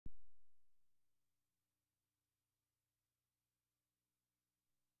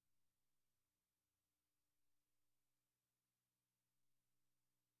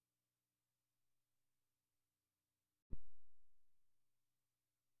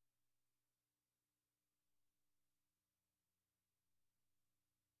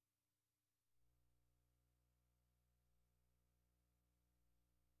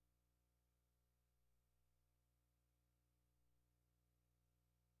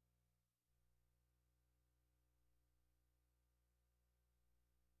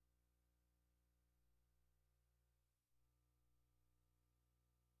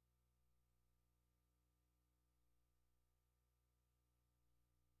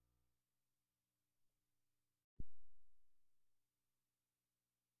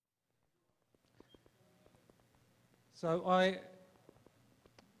So I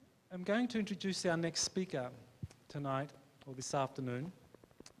am going to introduce our next speaker tonight, or this afternoon,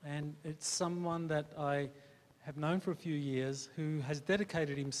 and it's someone that I have known for a few years who has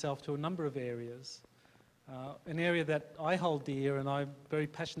dedicated himself to a number of areas. An area that I hold dear and I'm very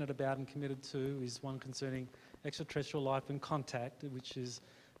passionate about and committed to is one concerning extraterrestrial life and contact, which is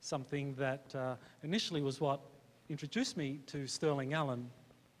something that initially was what introduced me to Sterling Allan.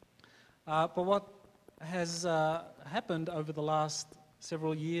 But what has happened over the last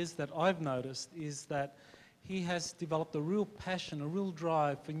several years that I've noticed is that he has developed a real passion, a real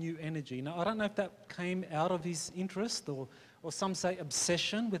drive for new energy. Now, I don't know if that came out of his interest or some say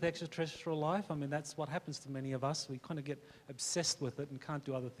obsession with extraterrestrial life. I mean, that's what happens to many of us. We kind of get obsessed with it and can't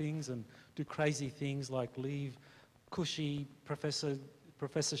do other things and do crazy things like leave cushy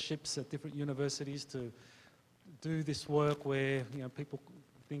professorships at different universities to do this work where, you know, people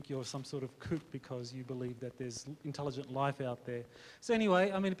think you're some sort of kook because you believe that there's intelligent life out there. So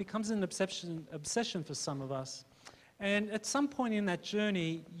anyway, I mean, it becomes an obsession for some of us. And at some point in that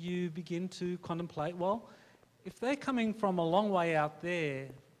journey, you begin to contemplate, well, if they're coming from a long way out there,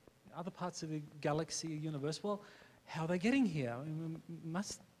 other parts of the galaxy or universe, well, how are they getting here? I mean, it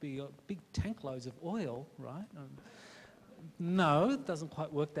must be big tank loads of oil, right? No, it doesn't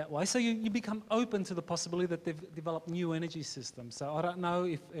quite work that way. So you become open to the possibility that they've developed new energy systems. So I don't know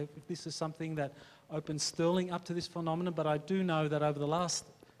if this is something that opens Sterling up to this phenomenon, but I do know that over the last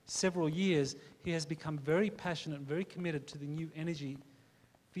several years, he has become very passionate and very committed to the new energy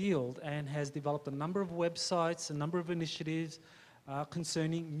field and has developed a number of websites, a number of initiatives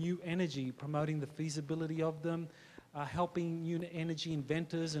concerning new energy, promoting the feasibility of them, helping new energy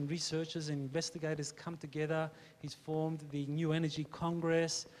inventors and researchers and investigators come together. He's formed the New Energy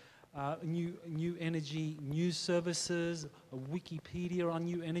Congress, new energy news services, a Wikipedia on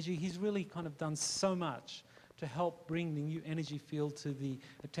new energy. He's really kind of done so much to help bring the new energy field to the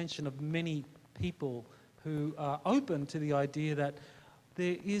attention of many people who are open to the idea that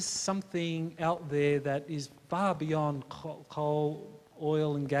there is something out there that is far beyond coal,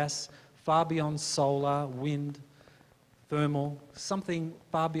 oil and gas, far beyond solar, wind, thermal, something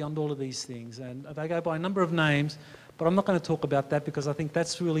far beyond all of these things. And they go by a number of names, but I'm not going to talk about that because I think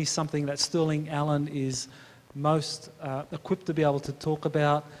that's really something that Sterling Allan is most equipped to be able to talk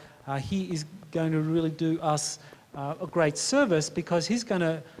about. He is going to really do us a great service because he's going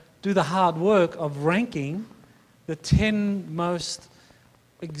to do the hard work of ranking the 10 most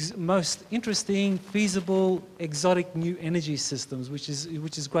interesting, feasible, exotic new energy systems, which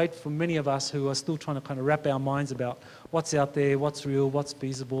is great for many of us who are still trying to kind of wrap our minds about what's out there, what's real, what's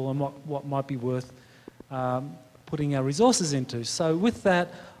feasible, and what might be worth putting our resources into. So with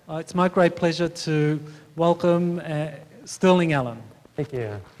that, it's my great pleasure to welcome Sterling Allan. Thank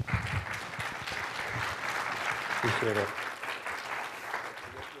you. Appreciate it.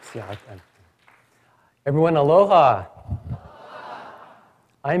 Yeah, everyone, aloha.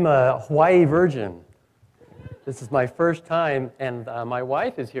 I'm a Hawaii virgin. This is my first time, and my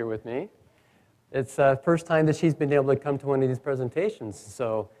wife is here with me. It's the first time that she's been able to come to one of these presentations,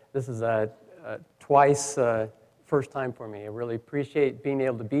 so this is twice first time for me. I really appreciate being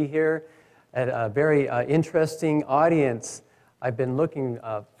able to be here at a very interesting audience. I've been looking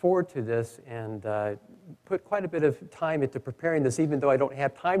forward to this and put quite a bit of time into preparing this, even though I don't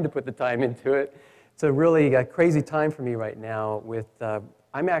have time to put the time into it. It's a really crazy time for me right now with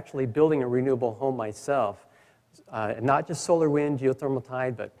I'm actually building a renewable home myself, not just solar, wind, geothermal,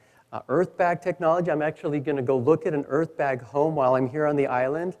 tide, but earth bag technology. I'm actually going to go look at an earth bag home while I'm here on the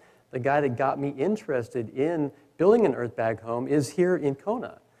island. The guy that got me interested in building an earth bag home is here in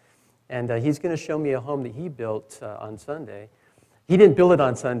Kona. And he's going to show me a home that he built on Sunday. He didn't build it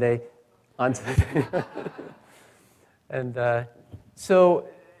on Sunday. On Sunday. And so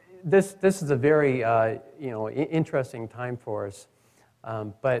this is a very interesting time for us.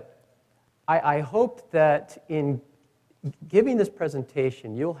 But I hope that in giving this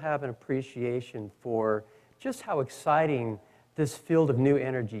presentation, you'll have an appreciation for just how exciting this field of new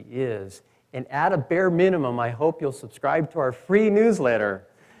energy is. And at a bare minimum, I hope you'll subscribe to our free newsletter.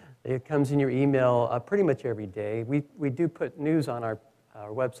 It comes in your email pretty much every day. We do put news on our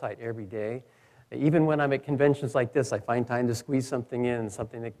website every day. Even when I'm at conventions like this, I find time to squeeze something in,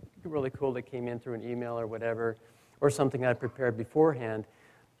 something that really cool that came in through an email or whatever, or something I prepared beforehand.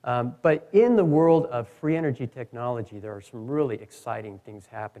 But in the world of free energy technology, there are some really exciting things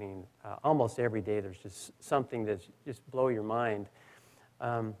happening. Almost every day there's just something that just blow your mind.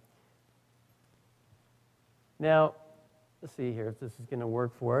 Now, let's see here if this is going to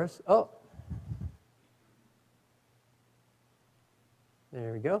work for us. Oh,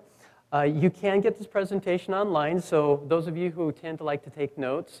 there we go. You can get this presentation online, so those of you who tend to like to take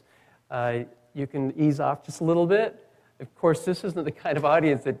notes, you can ease off just a little bit. Of course, this isn't the kind of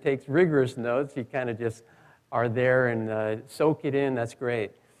audience that takes rigorous notes. You kind of just are there and soak it in. That's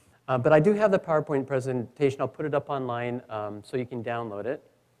great. But I do have the PowerPoint presentation. I'll put it up online so you can download it.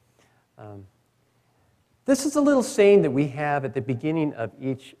 This is a little saying that we have at the beginning of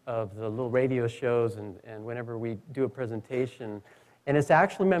each of the little radio shows and whenever we do a presentation. And it's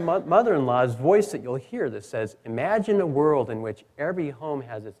actually my mother-in-law's voice that you'll hear that says, imagine a world in which every home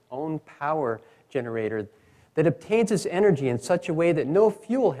has its own power generator that obtains its energy in such a way that no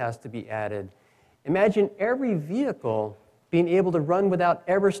fuel has to be added. Imagine every vehicle being able to run without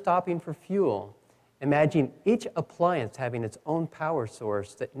ever stopping for fuel. Imagine each appliance having its own power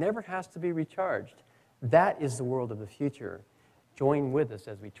source that never has to be recharged. That is the world of the future. Join with us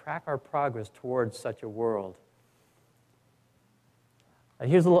as we track our progress towards such a world.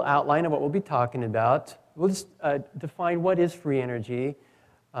 Here's a little outline of what we'll be talking about. We'll just define what is free energy,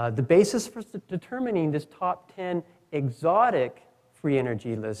 the basis for determining this top 10 exotic free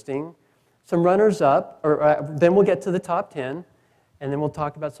energy listing, some runners-up, or then we'll get to the top 10, and then we'll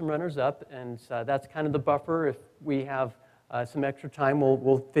talk about some runners-up, and that's kind of the buffer. If we have some extra time,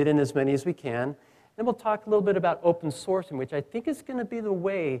 we'll fit in as many as we can. Then we'll talk a little bit about open sourcing, which I think is going to be the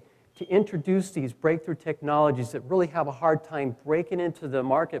way to introduce these breakthrough technologies that really have a hard time breaking into the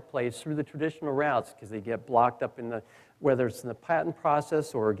marketplace through the traditional routes because they get blocked up in the, whether it's in the patent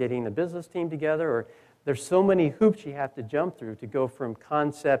process or getting a business team together, or there's so many hoops you have to jump through to go from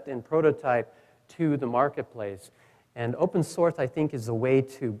concept and prototype to the marketplace. And open source, I think, is the way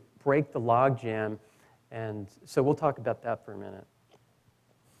to break the logjam, and so we'll talk about that for a minute.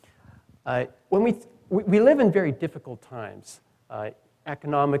 When we live in very difficult times,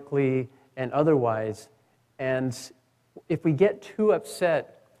 economically and otherwise, and if we get too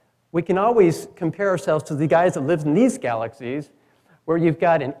upset, we can always compare ourselves to the guys that live in these galaxies, where you've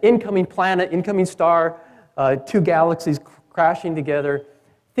got an incoming planet, incoming star, two galaxies crashing together.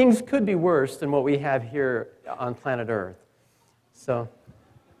 Things could be worse than what we have here on planet Earth. So,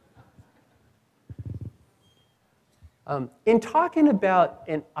 in talking about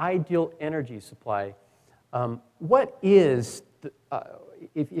an ideal energy supply, what is,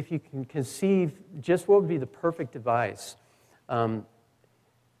 if you can conceive just what would be the perfect device,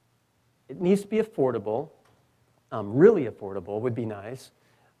 it needs to be affordable, really affordable would be nice,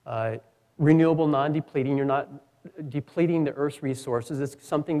 renewable, non-depleting, you're not depleting the Earth's resources, it's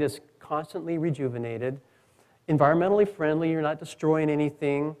something that's constantly rejuvenated, environmentally friendly, you're not destroying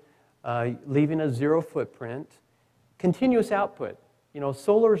anything, leaving a zero footprint, continuous output. You know,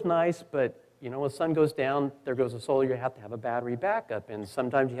 solar is nice, but you know, when the sun goes down, there goes the solar, you have to have a battery backup, and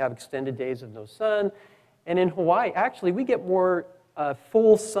sometimes you have extended days of no sun. And in Hawaii, actually, we get more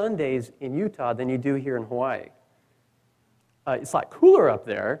full sun days in Utah than you do here in Hawaii. It's a lot cooler up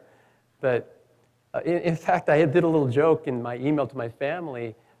there, but in fact, I did a little joke in my email to my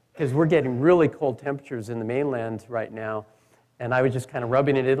family, because we're getting really cold temperatures in the mainland right now, and I was just kind of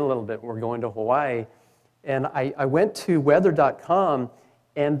rubbing it in a little bit when we're going to Hawaii. And I went to weather.com,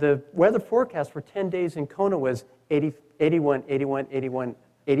 and the weather forecast for 10 days in Kona was 80, 81, 81, 81,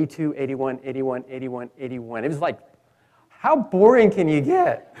 82, 81, 81, 81, 81. It was like, how boring can you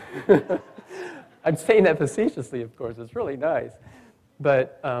get? I'm saying that facetiously, of course. It's really nice.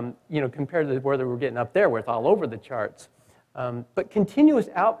 But, you know, compared to the weather we're getting up there, where it's all over the charts. But continuous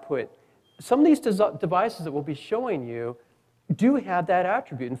output, some of these devices that we'll be showing you do have that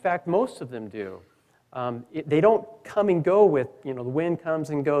attribute. In fact, most of them do. They don't come and go with, you know, the wind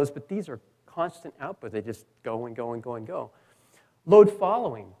comes and goes, but these are constant output. They just go and go and go and go. Load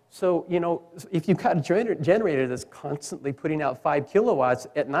following. So, you know, if you've got a generator that's constantly putting out 5 kilowatts,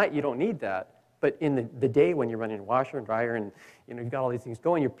 at night you don't need that. But in the day when you're running a washer and dryer and, you know, you've got all these things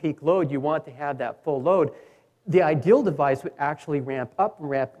going, your peak load, you want to have that full load. The ideal device would actually ramp up and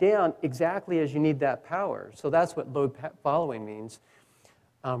ramp down exactly as you need that power. So that's what load following means.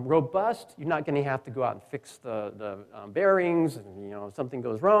 Robust, you're not going to have to go out and fix the bearings, and you know, if something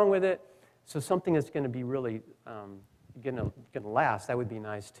goes wrong with it. So something that's going to be really going to last, that would be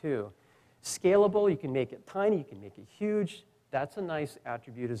nice too. Scalable, you can make it tiny, you can make it huge. That's a nice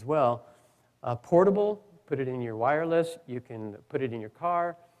attribute as well. Portable, put it in your wireless, you can put it in your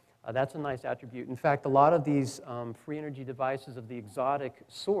car. That's a nice attribute. In fact, a lot of these free energy devices of the exotic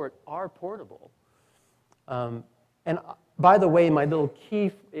sort are portable. And by the way, my little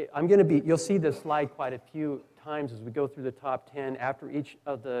key, you'll see this slide quite a few times as we go through the top 10. After each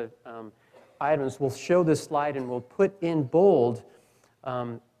of the items, we'll show this slide and we'll put in bold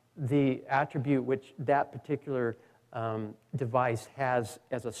the attribute which that particular device has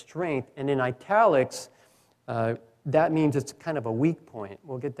as a strength. And in italics, that means it's kind of a weak point.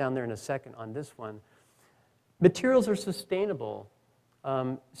 We'll get down there in a second on this one. Materials are sustainable.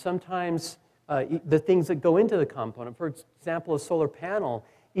 Sometimes the things that go into the component, for example, a solar panel,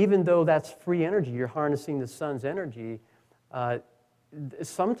 even though that's free energy, you're harnessing the sun's energy,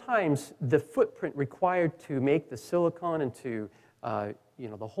 sometimes the footprint required to make the silicon and to,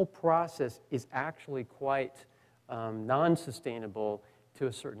 the whole process is actually quite non-sustainable to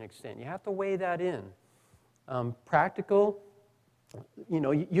a certain extent. You have to weigh that in. Practical,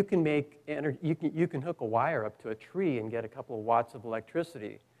 you can make you can hook a wire up to a tree and get a couple of watts of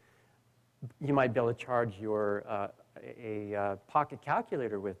electricity. You might be able to charge your a pocket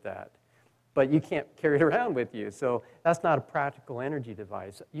calculator with that, but you can't carry it around with you. So that's not a practical energy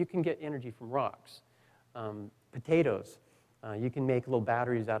device. You can get energy from rocks, potatoes. You can make little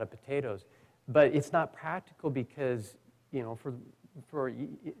batteries out of potatoes, but it's not practical because for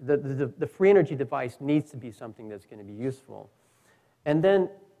the free energy device needs to be something that's going to be useful. And then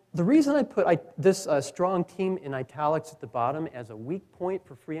the reason I put this strong team in italics at the bottom as a weak point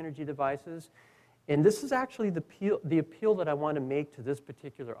for free energy devices, and this is actually the appeal that I want to make to this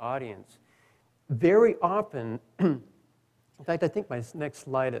particular audience. Very often, in fact, I think my next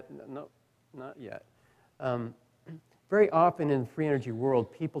slide, no, not yet. Very often in the free energy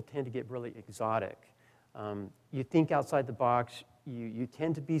world, people tend to get really exotic. You think outside the box. You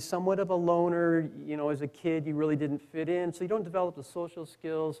tend to be somewhat of a loner. As a kid, you really didn't fit in, so you don't develop the social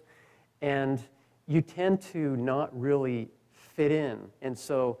skills, and you tend to not really fit in. And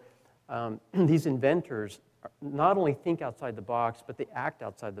so these inventors not only think outside the box, but they act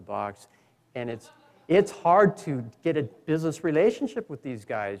outside the box, and it's hard to get a business relationship with these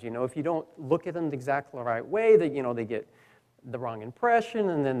guys. If you don't look at them exactly the right way, they get the wrong impression,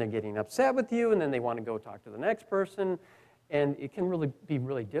 and then they're getting upset with you, and then they want to go talk to the next person. And it can really be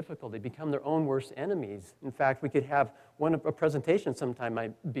really difficult. They become their own worst enemies. In fact, we could have a presentation sometime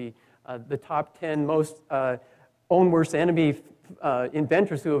might be the top 10 most own worst enemy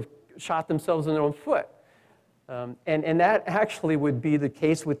inventors who have shot themselves in their own foot. And that actually would be the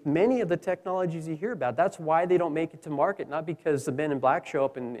case with many of the technologies you hear about. That's why they don't make it to market, not because the men in black show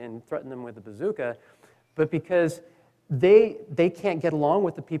up and threaten them with a bazooka, but because they can't get along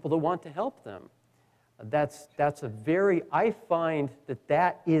with the people that want to help them. I find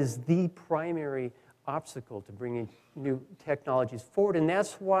that is the primary obstacle to bringing new technologies forward. And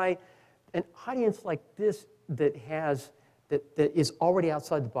that's why an audience like this that is already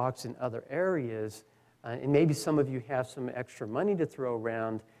outside the box in other areas, and maybe some of you have some extra money to throw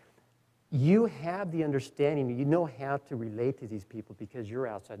around, you have the understanding, you know how to relate to these people because you're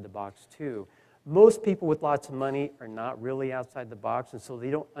outside the box too. Most people with lots of money are not really outside the box, and so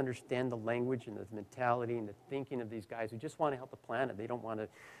they don't understand the language and the mentality and the thinking of these guys who just want to help the planet. They don't want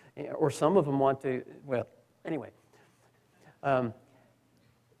to, or some of them want to, well, anyway. The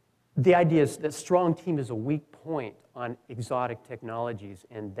idea is that strong team is a weak point on exotic technologies,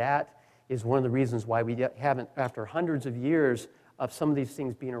 and that is one of the reasons why we haven't, after hundreds of years of some of these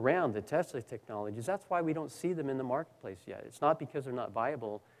things being around, the Tesla technologies, that's why we don't see them in the marketplace yet. It's not because they're not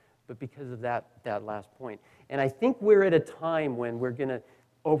viable, but because of that last point. And I think we're at a time when we're going to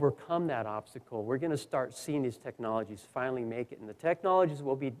overcome that obstacle. We're going to start seeing these technologies finally make it. And the technologies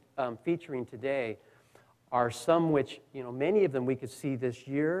we'll be featuring today are some which, many of them we could see this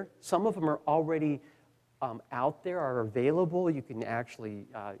year. Some of them are already out there, are available. You can actually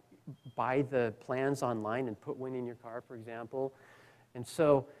buy the plans online and put one in your car, for example. And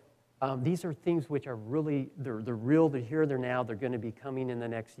so these are things which are really, they're real, they're here, they're now, they're going to be coming in the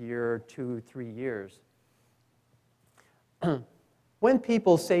next year, 2, 3 years. When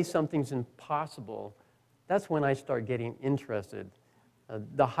people say something's impossible, that's when I start getting interested.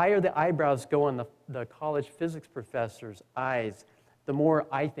 The higher the eyebrows go on the college physics professor's eyes, the more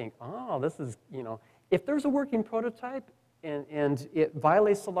I think, oh, this is, if there's a working prototype and it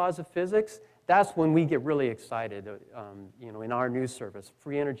violates the laws of physics, that's when we get really excited, in our news service,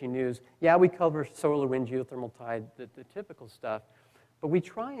 Free Energy News. Yeah, we cover solar, wind, geothermal, tide, the typical stuff, but we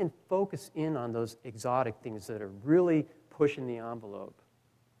try and focus in on those exotic things that are really pushing the envelope.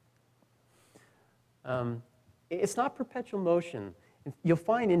 It's not perpetual motion. You'll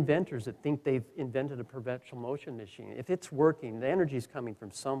find inventors that think they've invented a perpetual motion machine. If it's working, the energy is coming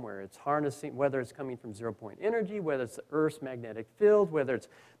from somewhere. It's harnessing, whether it's coming from zero-point energy, whether it's the Earth's magnetic field, whether it's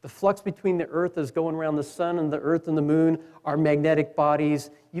the flux between the Earth is going around the sun and the Earth and the moon are magnetic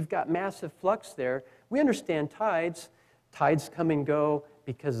bodies. You've got massive flux there. We understand tides. Tides come and go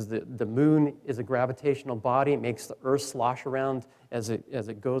because the moon is a gravitational body. It makes the Earth slosh around as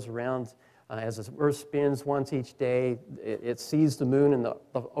it goes around As the Earth spins once each day, it sees the moon and the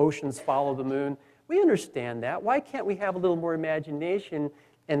oceans follow the moon. We understand that. Why can't we have a little more imagination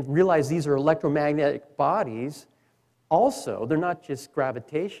and realize these are electromagnetic bodies also? They're not just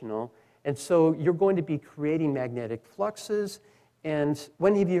gravitational. And so you're going to be creating magnetic fluxes. And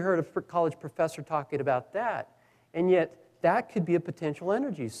when have you heard a college professor talking about that? And yet, that could be a potential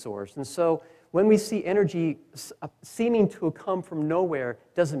energy source. And so when we see energy seeming to come from nowhere,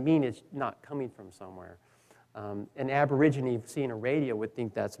 doesn't mean it's not coming from somewhere. An Aborigine seeing a radio would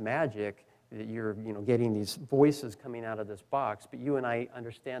think that's magic, that you're getting these voices coming out of this box. But you and I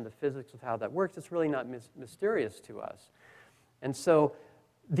understand the physics of how that works. It's really not mysterious to us. And so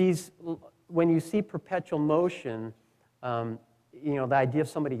when you see perpetual motion, the idea of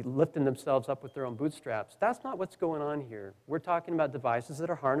somebody lifting themselves up with their own bootstraps, that's not what's going on here. We're talking about devices that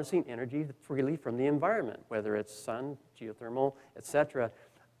are harnessing energy freely from the environment, whether it's sun, geothermal, etc.,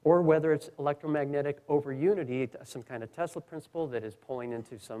 or whether it's electromagnetic overunity, some kind of Tesla principle that is pulling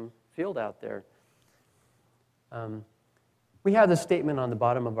into some field out there. We have this statement on the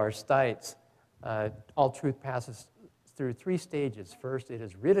bottom of our sites. All truth passes through 3 stages. First, it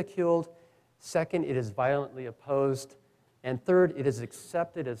is ridiculed. Second, it is violently opposed. And third, it is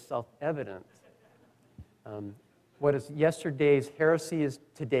accepted as self-evident. What is yesterday's heresy is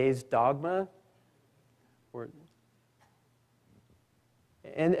today's dogma.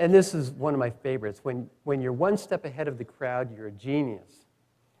 And this is one of my favorites. When you're 1 step ahead of the crowd, you're a genius.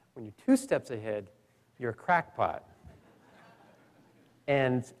 When you're 2 steps ahead, you're a crackpot.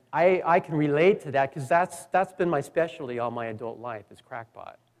 And I can relate to that because that's been my specialty all my adult life, is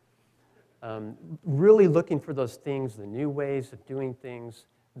crackpot. Really looking for those things, the new ways of doing things.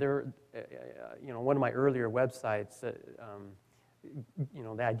 One of my earlier websites,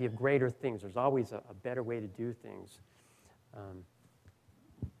 the idea of greater things. There's always a better way to do things.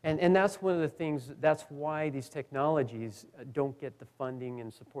 And that's one of the things, that's why these technologies don't get the funding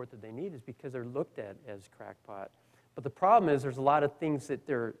and support that they need, is because they're looked at as crackpot. But the problem is there's a lot of things that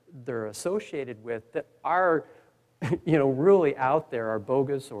they're associated with that are really out there, are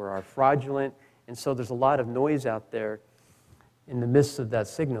bogus or are fraudulent, and so there's a lot of noise out there in the midst of that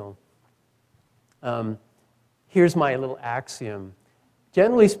signal. Here's my little axiom.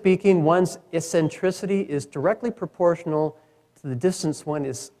 Generally speaking, one's eccentricity is directly proportional to the distance one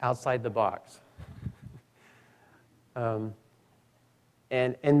is outside the box. And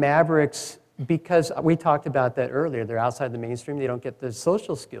mavericks, because we talked about that earlier, they're outside the mainstream, they don't get the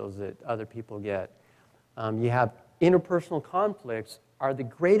social skills that other people get. You have interpersonal conflicts are the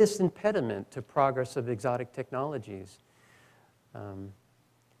greatest impediment to progress of exotic technologies.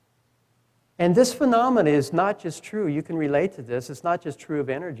 And this phenomenon is not just true, you can relate to this, it's not just true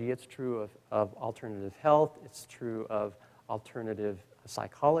of energy, it's true of alternative health, it's true of alternative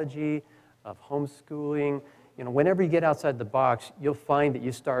psychology, of homeschooling. Whenever you get outside the box, you'll find that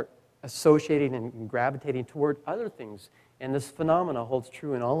you start associating and gravitating toward other things. And this phenomena holds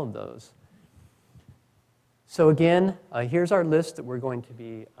true in all of those. So again, here's our list that we're going to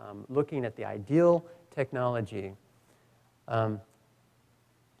be looking at the ideal technology.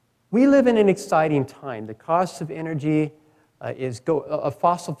 We live in an exciting time. The cost of energy of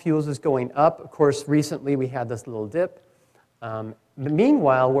fossil fuels is going up. Of course, recently we had this little dip.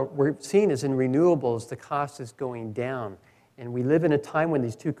 Meanwhile, what we're seeing is in renewables, the cost is going down. And we live in a time when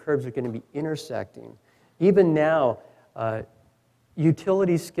these two curves are going to be intersecting. Even now,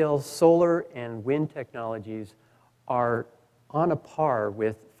 utility-scale solar and wind technologies are on a par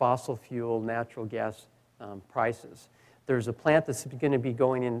with fossil fuel, natural gas prices. There's a plant that's going to be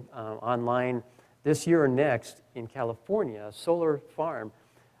going in online this year or next in California, a solar farm.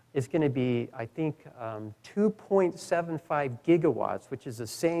 Is going to be, I think, 2.75 gigawatts, which is the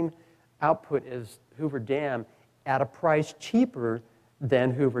same output as Hoover Dam, at a price cheaper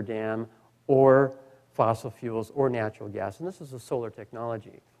than Hoover Dam or fossil fuels or natural gas. And this is a solar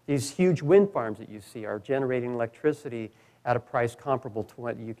technology. These huge wind farms that you see are generating electricity at a price comparable to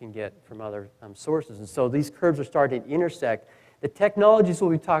what you can get from other sources. And so these curves are starting to intersect. The technologies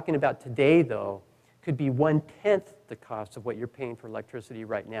we'll be talking about today, though, could be 1/10 the cost of what you're paying for electricity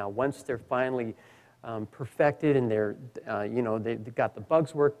right now. Once they're finally perfected and they've got the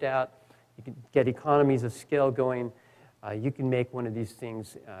bugs worked out, you can get economies of scale going, you can make one of these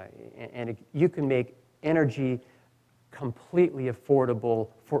things, and you can make energy completely affordable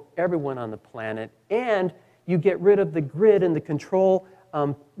for everyone on the planet, and you get rid of the grid and the control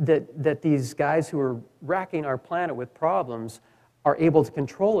that these guys who are racking our planet with problems are able to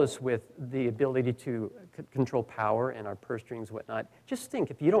control us with the ability to control power and our purse strings and whatnot. Just think,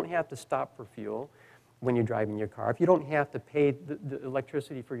 if you don't have to stop for fuel, when you're driving your car. If you don't have to pay the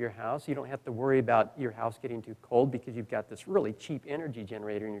electricity for your house, you don't have to worry about your house getting too cold because you've got this really cheap energy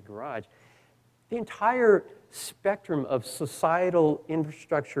generator in your garage. The entire spectrum of societal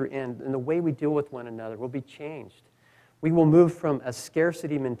infrastructure and the way we deal with one another will be changed. We will move from a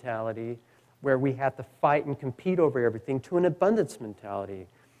scarcity mentality where we have to fight and compete over everything to an abundance mentality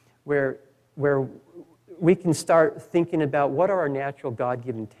where we can start thinking about what are our natural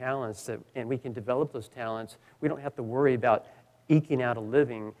God-given talents and we can develop those talents. We don't have to worry about eking out a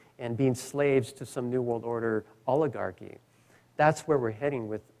living and being slaves to some New World Order oligarchy. That's where we're heading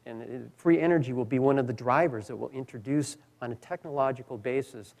with, and free energy will be one of the drivers that will introduce on a technological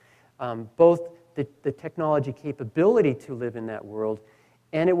basis both the technology capability to live in that world,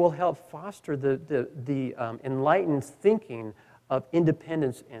 and it will help foster the enlightened thinking of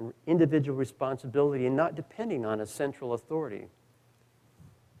independence and individual responsibility and not depending on a central authority.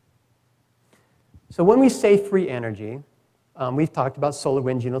 So when we say free energy, we've talked about solar,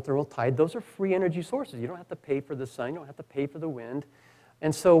 wind, geothermal, tide. Those are free energy sources. You don't have to pay for the sun. You don't have to pay for the wind.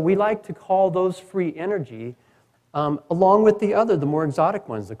 And so we like to call those free energy along with the more exotic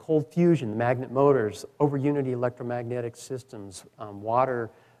ones, the cold fusion, the magnet motors, overunity electromagnetic systems, water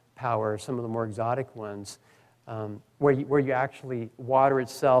power, some of the more exotic ones, where you actually, water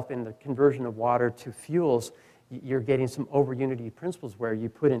itself in the conversion of water to fuels, you're getting some overunity principles where you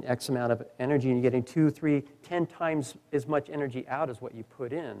put in X amount of energy and you're getting 2, 3, 10 times as much energy out as what you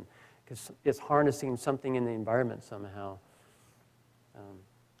put in, because it's harnessing something in the environment somehow.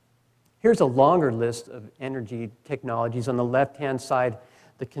 Here's a longer list of energy technologies. On the left-hand side,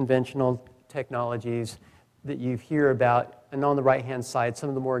 the conventional technologies that you hear about, and on the right-hand side, some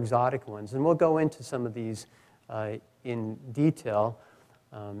of the more exotic ones. And we'll go into some of these in detail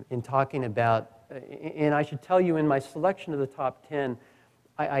in talking about, and I should tell you in my selection of the top 10,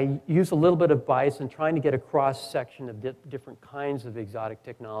 I use a little bit of bias in trying to get a cross-section of different kinds of exotic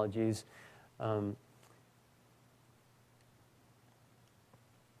technologies.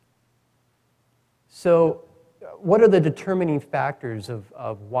 So what are the determining factors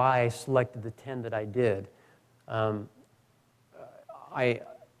of why I selected the 10 that I did?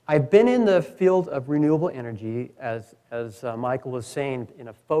 I've been in the field of renewable energy, as Michael was saying, in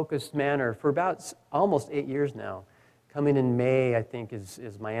a focused manner for about almost 8 years now. Coming in May, I think,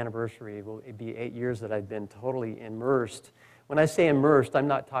 is my anniversary. It will be 8 years that I've been totally immersed. When I say immersed, I'm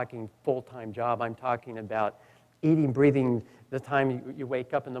not talking full-time job. I'm talking about eating, breathing, the time you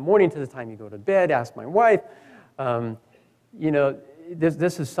wake up in the morning to the time you go to bed. Ask my wife. You know,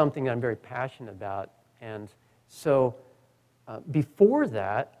 this is something I'm very passionate about. And so before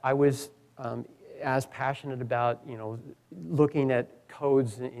that, I was as passionate about, you know, looking at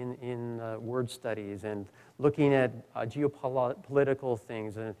codes in word studies and looking at geopolitical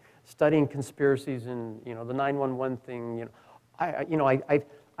things and studying conspiracies and, you know, the 911 thing.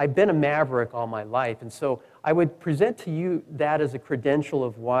 I've been a maverick all my life, and so I would present to you that as a credential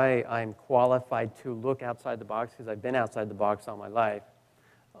of why I'm qualified to look outside the box, because I've been outside the box all my life.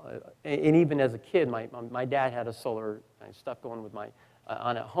 And even as a kid, my dad had a solar stuff going with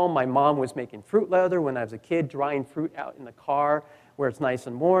on at home. My mom was making fruit leather when I was a kid, drying fruit out in the car where it's nice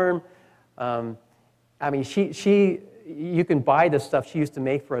and warm. I mean, you can buy the stuff she used to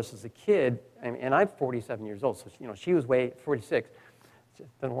make for us as a kid, and I'm 47 years old, so you know she was 46.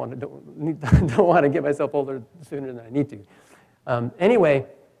 Don't want to get myself older sooner than I need to. Anyway,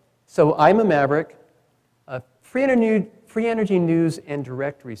 so I'm a maverick. Free Energy News and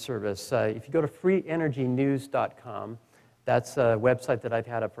Directory Service. If you go to freeenergynews.com, that's a website that I've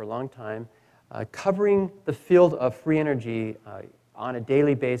had up for a long time, covering the field of free energy on a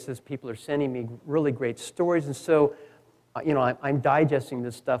daily basis. People are sending me really great stories, and so you know, I'm digesting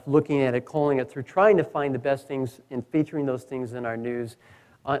this stuff, looking at it, culling it through, trying to find the best things and featuring those things in our news.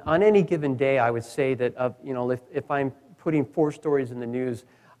 On any given day, I would say that, you know, if I'm putting 4 stories in the news,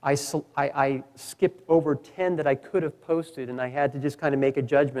 I skipped over 10 that I could have posted, and I had to just kind of make a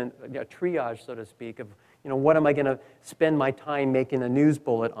judgment, a triage, so to speak, of, you know, what am I going to spend my time making a news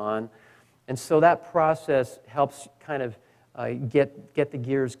bullet on? And so that process helps kind of get the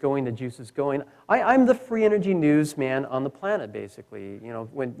gears going, the juices going. I'm the free energy newsman on the planet, basically. You know,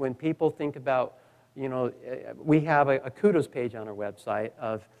 when people think about, you know, we have a kudos page on our website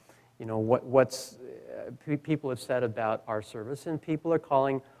of, you know, what's people have said about our service, and people are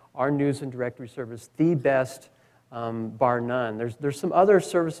calling our news and directory service the best, bar none. There's some other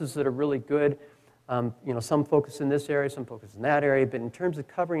services that are really good. You know, some focus in this area, some focus in that area, but in terms of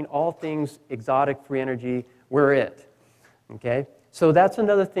covering all things exotic free energy, we're it. Okay, so that's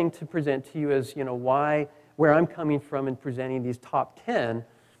another thing to present to you as, you know, where I'm coming from in presenting these top 10.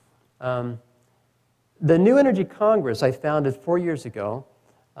 The New Energy Congress I founded 4 years ago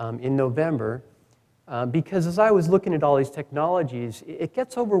in November because as I was looking at all these technologies, it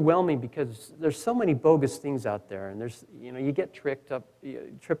gets overwhelming because there's so many bogus things out there, and there's, you get tripped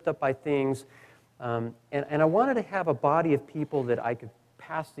up by things, and I wanted to have a body of people that I could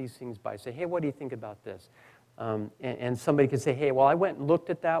pass these things by, say, hey, what do you think about this? And somebody could say, hey, well, I went and looked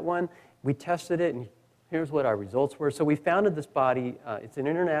at that one, we tested it, and here's what our results were. So we founded this body. It's an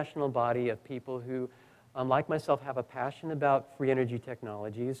international body of people who, like myself, have a passion about free energy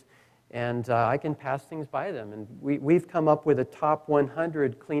technologies, and I can pass things by them. And we've come up with a top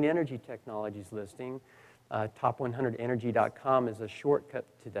 100 clean energy technologies listing. Top100energy.com is a shortcut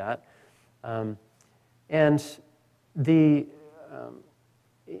to that. And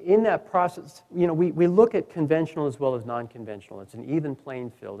in that process, we look at conventional as well as non-conventional. It's an even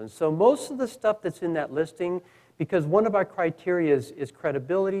playing field. And so most of the stuff that's in that listing, because one of our criteria is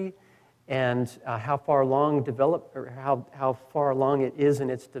credibility and how far along how far along it is in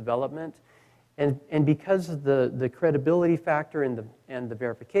its development. And because of the credibility factor and the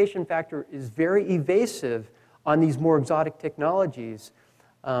verification factor is very evasive on these more exotic technologies,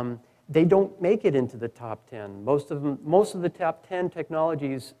 they don't make it into the top 10. Most of the top 10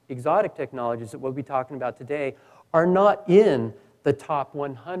 technologies, exotic technologies that we'll be talking about today, are not in the top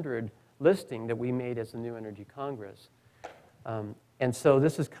 100 listing that we made as the New Energy Congress. And so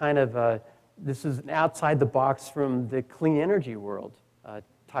this is kind of this is an outside the box from the clean energy world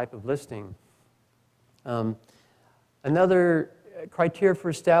type of listing. Another criteria for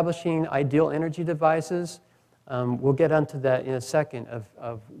establishing ideal energy devices, we'll get onto that in a second,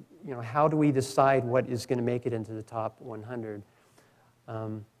 of how do we decide what is going to make it into the top 100.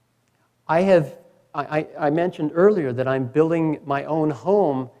 I mentioned earlier that I'm building my own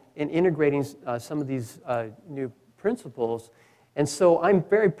home and integrating some of these new principles. And so I'm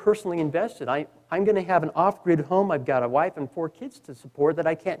very personally invested. I'm going to have an off-grid home. I've got a wife and 4 kids to support that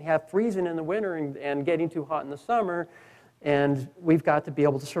I can't have freezing in the winter and getting too hot in the summer. And we've got to be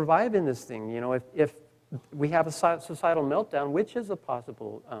able to survive in this thing. If we have a societal meltdown, which is a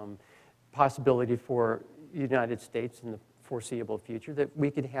possibility for the United States in the foreseeable future, that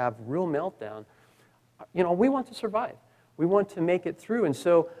we could have real meltdown, we want to survive. We want to make it through. And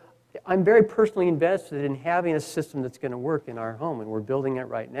so I'm very personally invested in having a system that's going to work in our home, and we're building it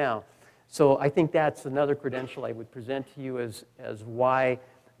right now. So I think that's another credential I would present to you as why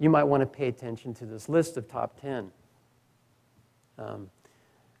you might want to pay attention to this list of top 10.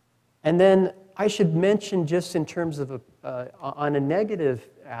 And then I should mention, just in terms of on a negative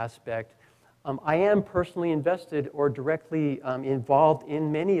aspect, I am personally invested or directly involved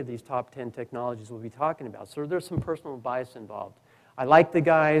in many of these top 10 technologies we'll be talking about. So there's some personal bias involved. I like the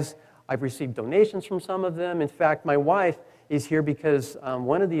guys. I've received donations from some of them. In fact, my wife is here because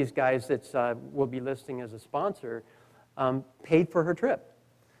one of these guys that we'll be listing as a sponsor paid for her trip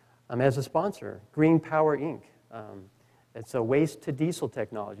as a sponsor, Green Power Inc. It's a waste-to-diesel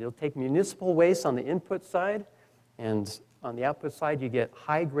technology. It'll take municipal waste on the input side, and on the output side, you get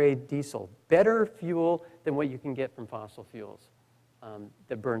high-grade diesel, better fuel than what you can get from fossil fuels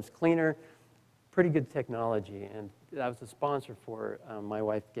that burns cleaner. Pretty good technology, and that was the sponsor for my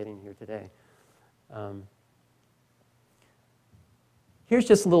wife getting here today. Here's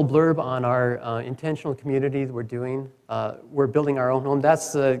just a little blurb on our intentional community that we're doing. We're building our own home.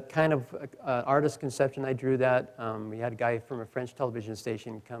 That's the kind of artist conception I drew that. We had a guy from a French television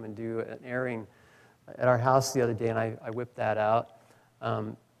station come and do an airing at our house the other day, and I whipped that out.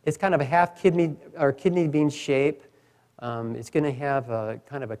 It's kind of a half kidney bean shape. It's going to have a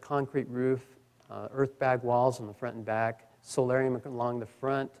kind of a concrete roof, earth bag walls on the front and back, solarium along the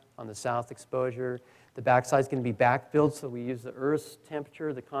front on the south exposure. The backside is going to be backfilled, so we use the Earth's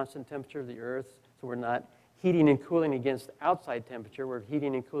temperature, the constant temperature of the Earth, so we're not heating and cooling against outside temperature. We're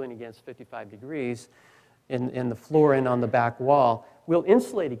heating and cooling against 55 degrees in the floor and on the back wall. We'll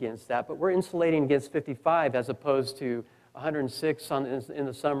insulate against that, but we're insulating against 55 as opposed to 106 in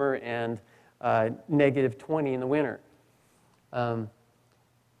the summer and negative 20 in the winter.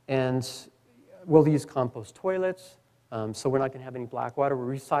 And we'll use compost toilets, so we're not going to have any black water.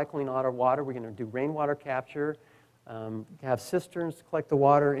 We're recycling all our water. We're going to do rainwater capture, have cisterns to collect the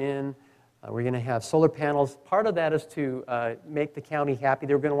water in. We're going to have solar panels. Part of that is to make the county happy.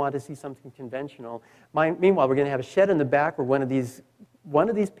 They're going to want to see something conventional. Meanwhile, we're going to have a shed in the back where one of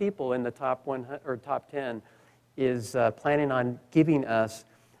these people in the top 10 is planning on giving us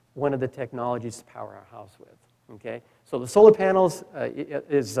one of the technologies to power our house with. Okay, so the solar panels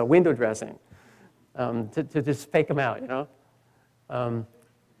is window dressing. To just fake them out, and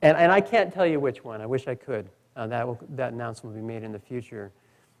I can't tell you which one. I wish I could. That announcement will be made in the future.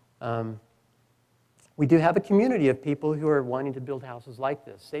 we do have a community of people who are wanting to build houses like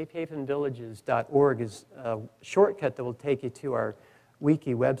this. safehavenvillages.org is a shortcut that will take you to our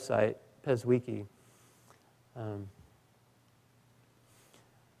wiki website, PES Wiki. Okay,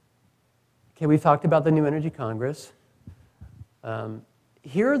 we've talked about the New Energy Congress.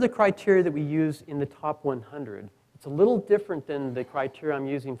 Here are the criteria that we use in the top 100. It's a little different than the criteria I'm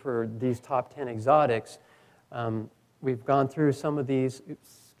using for these top 10 exotics. We've gone through some of these.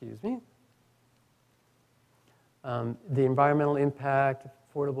 Oops, excuse me. The environmental impact,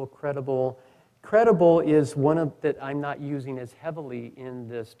 affordable, credible. Credible is one of that I'm not using as heavily in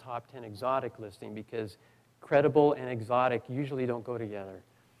this top 10 exotic listing because credible and exotic usually don't go together.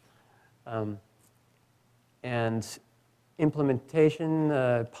 And implementation,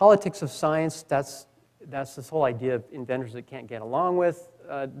 politics of science, that's this whole idea of inventors that can't get along with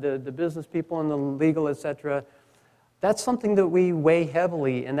the business people and the legal, et cetera. That's something that we weigh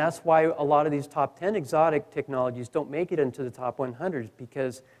heavily, and that's why a lot of these top 10 exotic technologies don't make it into the top 100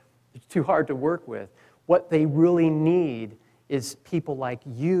 because it's too hard to work with. What they really need is people like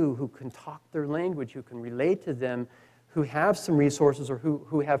you who can talk their language, who can relate to them, who have some resources or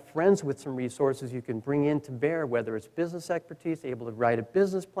who have friends with some resources you can bring in to bear, whether it's business expertise, able to write a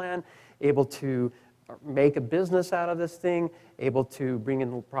business plan, able to make a business out of this thing, able to bring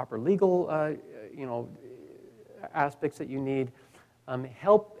in the proper legal aspects that you need.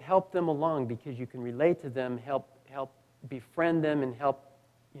 Help them along because you can relate to them, help befriend them, and help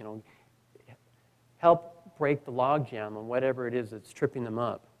break the logjam on whatever it is that's tripping them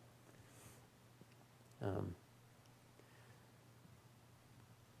up.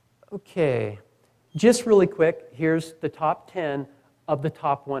 Okay, just really quick, here's the top 10 of the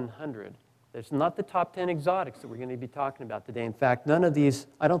top 100. It's not the top 10 exotics that we're going to be talking about today. In fact, none of these,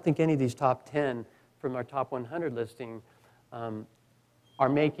 I don't think any of these top 10 from our top 100 listing are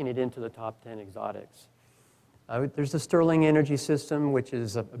making it into the top 10 exotics. There's the Stirling Energy System, which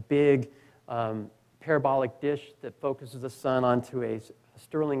is a big parabolic dish that focuses the sun onto a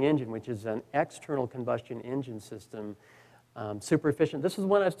Stirling engine, which is an external combustion engine system. Super efficient. This is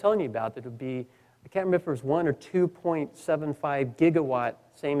one I was telling you about that would be, I can't remember if it was 1 or 2.75 gigawatt,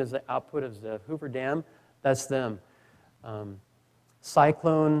 same as the output of the Hoover Dam. That's them.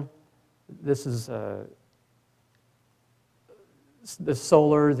 Cyclone, this is the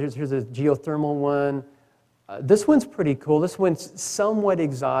solar. Here's a geothermal one. This one's pretty cool. This one's somewhat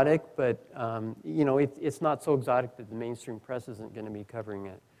exotic, but it's not so exotic that the mainstream press isn't going to be covering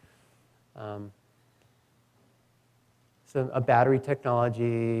it. So a battery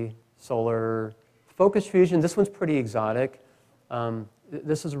technology, solar, focus fusion. This one's pretty exotic.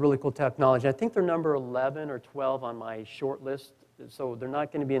 This is a really cool technology. I think they're number 11 or 12 on my short list, so they're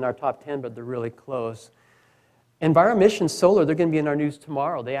not going to be in our top 10, but they're really close. Enviromission Solar, they're going to be in our news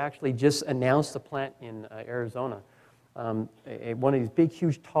tomorrow. They actually just announced a plant in Arizona. One of these big,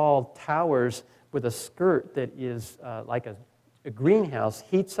 huge, tall towers with a skirt that is like a greenhouse,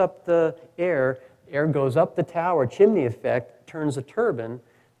 heats up the air goes up the tower, chimney effect, turns a turbine,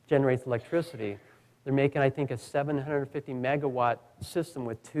 generates electricity. They're making, I think, a 750 megawatt system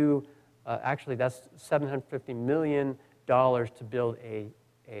with actually that's $750 million to build a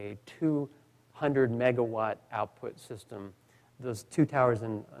 200 megawatt output system. Those two towers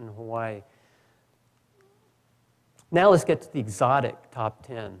in Hawaii. Now let's get to the exotic top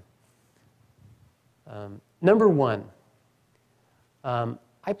 10. Number 1.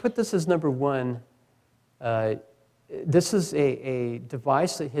 I put this as number 1. This is a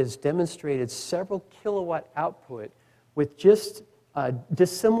device that has demonstrated several kilowatt output with just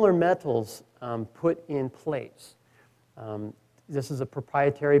dissimilar metals put in plates. This is a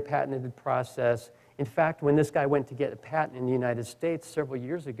proprietary patented process. In fact, when this guy went to get a patent in the United States several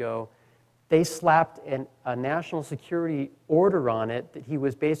years ago, they slapped a national security order on it that he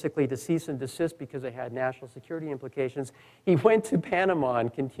was basically to cease and desist because it had national security implications. He went to Panama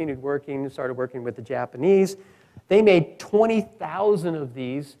and continued working, started working with the Japanese. They made 20,000 of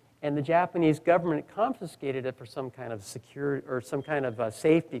these, and the Japanese government confiscated it for some kind of security or some kind of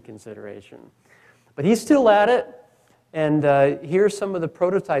safety consideration. But he's still at it, and here's some of the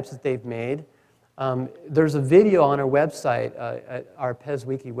prototypes that they've made. There's a video on our website, our PES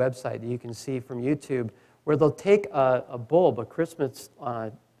Wiki website, that you can see from YouTube, where they'll take a bulb, a Christmas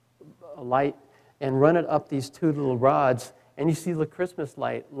light, and run it up these two little rods, and you see the Christmas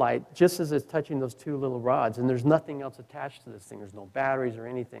light just as it's touching those two little rods, and there's nothing else attached to this thing. There's no batteries or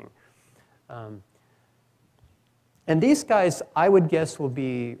anything. And these guys, I would guess, will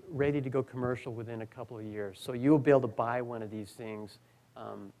be ready to go commercial within a couple of years. So you'll be able to buy one of these things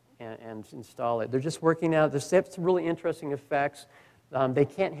and install it. They're just working out. There's some really interesting effects. They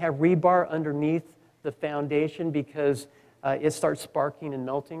can't have rebar underneath the foundation because it starts sparking and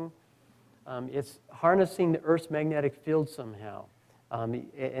melting. It's harnessing the Earth's magnetic field somehow. And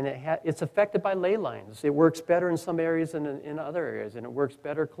it's affected by ley lines. It works better in some areas than in other areas, and it works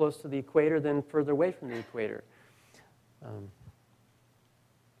better close to the equator than further away from the equator.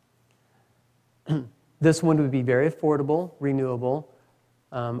 This one would be very affordable, renewable.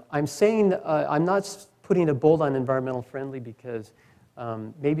 I'm saying I'm not putting a bold on environmental friendly because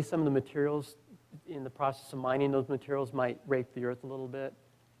maybe some of the materials in the process of mining those materials might rape the earth a little bit.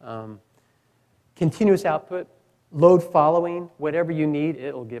 Continuous output, load following, whatever you need,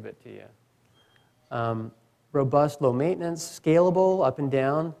 it'll give it to you. Robust, low maintenance, scalable, up and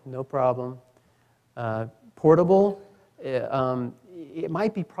down, no problem. Portable, it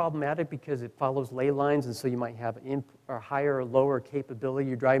might be problematic because it follows ley lines, and so you might have a higher or lower capability.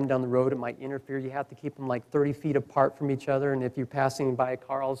 You're driving down the road, it might interfere. You have to keep them like 30 feet apart from each other, and if you're passing by a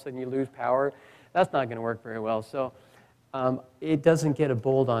car, all of a sudden you lose power. That's not going to work very well. So it doesn't get a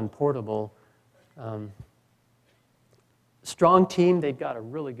bold on portable. Strong team, they've got a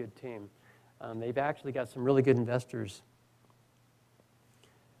really good team. They've actually got some really good investors.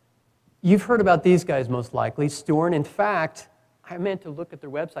 You've heard about these guys most likely, Storn. In fact, I meant to look at their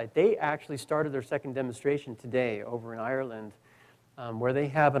website. They actually started their second demonstration today over in Ireland, where they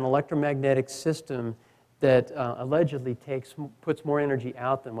have an electromagnetic system that allegedly puts more energy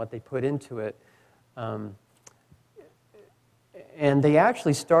out than what they put into it. And they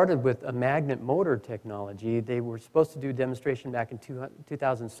actually started with a magnet motor technology. They were supposed to do a demonstration back in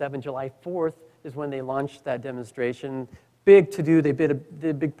 2007. July 4th is when they launched that demonstration. Big to-do. They did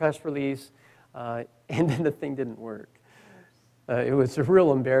a big press release, and then the thing didn't work. It was a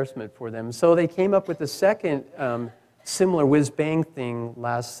real embarrassment for them. So they came up with the second similar whiz-bang thing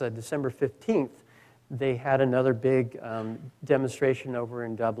last December 15th. They had another big demonstration over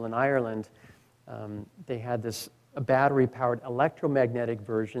in Dublin, Ireland. They had a battery-powered electromagnetic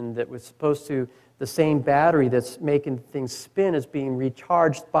version that was supposed to, the same battery that's making things spin is being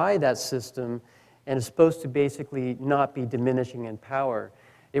recharged by that system and is supposed to basically not be diminishing in power.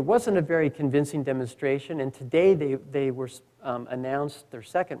 It wasn't a very convincing demonstration, and today they were announced their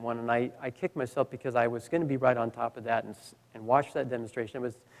second one, and I kicked myself because I was going to be right on top of that and watch that demonstration. It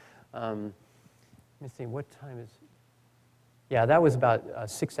was, let me see, what time is it? Yeah, that was about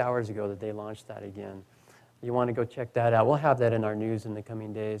 6 hours ago that they launched that again. You want to go check that out. We'll have that in our news in the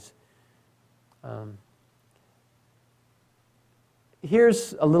coming days.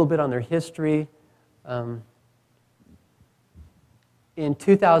 Here's a little bit on their history. In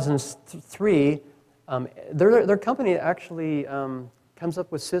 2003, their company actually comes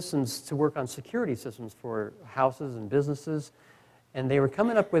up with systems to work on security systems for houses and businesses. And they were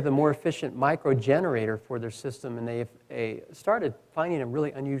coming up with a more efficient micro generator for their system, and they started finding a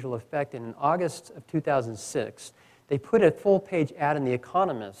really unusual effect. And in August of 2006, they put a full-page ad in The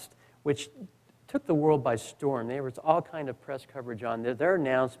Economist, which took the world by storm. There was all kind of press coverage on their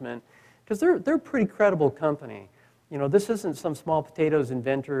announcement, because they're a pretty credible company. You know, this isn't some small potatoes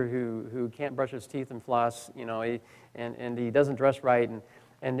inventor who can't brush his teeth and floss, you know, and he doesn't dress right,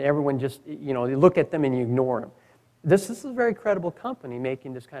 and everyone just, you know, you look at them and you ignore them. This is a very credible company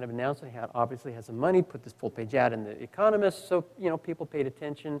making this kind of announcement. Obviously has some money, put this full-page ad in The Economist, so, you know, people paid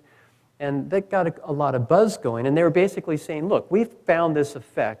attention, and that got a lot of buzz going. And they were basically saying, look, we've found this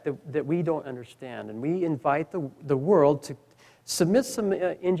effect that we don't understand, and we invite the world to submit some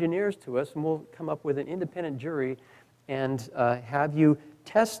engineers to us, and we'll come up with an independent jury and have you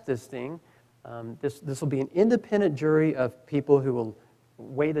test this thing. This will be an independent jury of people who will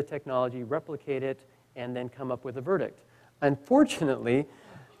weigh the technology, replicate it, and then come up with a verdict. Unfortunately,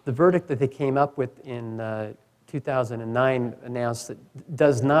 the verdict that they came up with in 2009 announced that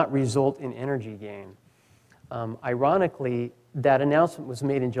does not result in energy gain. Ironically, that announcement was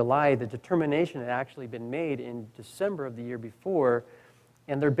made in July. The determination had actually been made in December of the year before,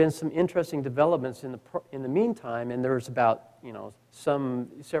 and there have been some interesting developments in the meantime, and there's about, you know,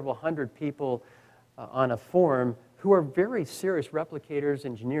 several hundred people on a forum who are very serious replicators,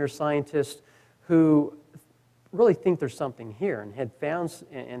 engineers, scientists, who really think there's something here and had found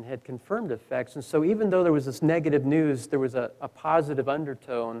and had confirmed effects. And so even though there was this negative news, there was a positive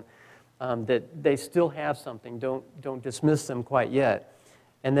undertone that they still have something. Don't dismiss them quite yet.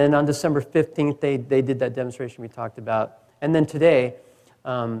 And then on December 15th, they did that demonstration we talked about. And then today,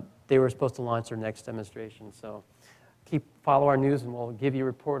 they were supposed to launch their next demonstration. So follow our news, and we'll give you a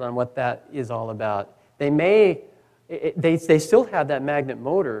report on what that is all about. They still have that magnet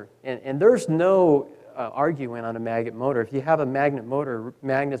motor, and there's no arguing on a magnet motor. If you have a magnet motor,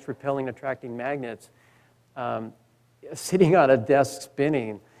 magnets repelling, attracting magnets, sitting on a desk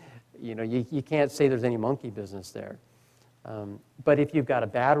spinning, you can't say there's any monkey business there. But if you've got a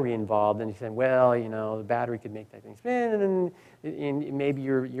battery involved, then you say, well, the battery could make that thing spin, and maybe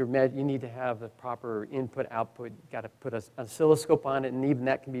you need to have the proper input-output. You've got to put an oscilloscope on it, and even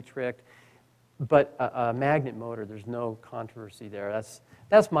that can be tricked. But a magnet motor, there's no controversy there.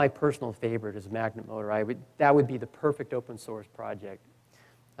 That's my personal favorite, is a magnet motor. That would be the perfect open source project,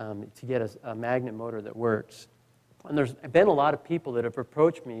 to get a magnet motor that works. And there's been a lot of people that have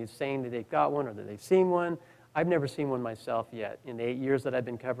approached me saying that they've got one or that they've seen one. I've never seen one myself yet in the 8 years that I've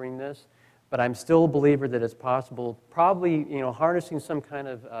been covering this, but I'm still a believer that it's possible. Probably, harnessing some kind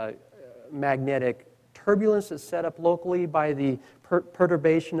of magnetic turbulence that's set up locally by the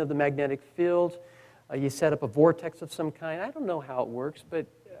perturbation of the magnetic field. You set up a vortex of some kind. I don't know how it works, but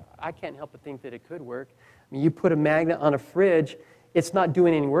I can't help but think that it could work. I mean, you put a magnet on a fridge, it's not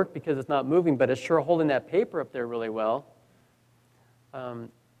doing any work because it's not moving, but it's sure holding that paper up there really well.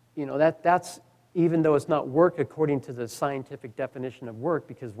 That's, even though it's not work according to the scientific definition of work,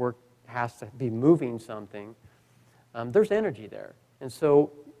 because work has to be moving something, there's energy there. And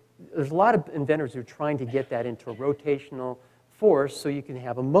so there's a lot of inventors who are trying to get that into a rotational force so you can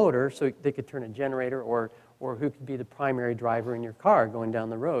have a motor, so they could turn a generator, or who could be the primary driver in your car going down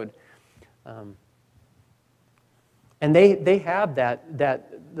the road. And they have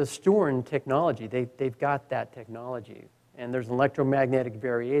the Sturm technology. They've got that technology. And there's an electromagnetic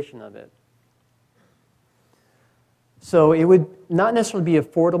variation of it. So it would not necessarily be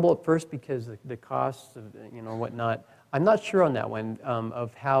affordable at first because the costs of whatnot. I'm not sure on that one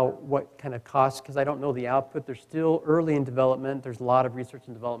of what kind of costs, because I don't know the output. They're still early in development. There's a lot of research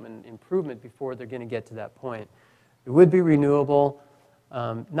and development and improvement before they're going to get to that point. It would be renewable,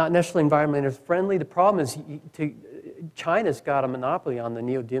 not necessarily environmentally friendly. The problem is China's got a monopoly on the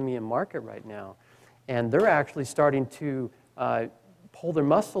neodymium market right now, and they're actually starting to pull their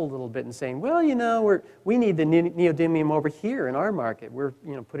muscle a little bit and saying, well, we need the neodymium over here in our market. We're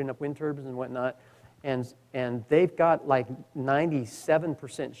putting up wind turbines and whatnot, and they've got like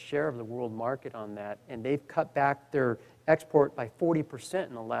 97% share of the world market on that, and they've cut back their export by 40%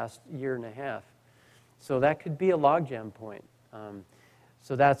 in the last year and a half. So that could be a logjam point.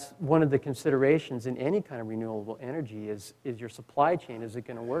 So that's one of the considerations in any kind of renewable energy is your supply chain. Is it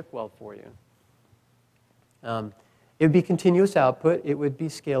going to work well for you? It would be continuous output. It would be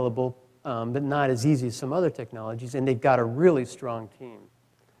scalable, but not as easy as some other technologies. And they've got a really strong team.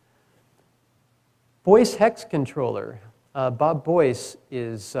 Voice hex controller. Bob Boyce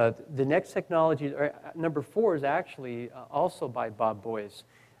is the next technology. Number 4 is actually also by Bob Boyce,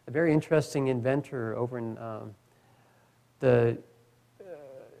 a very interesting inventor over in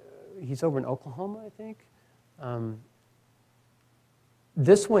he's over in Oklahoma, I think.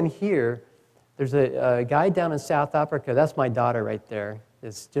 This one here, there's a guy down in South Africa. That's my daughter right there.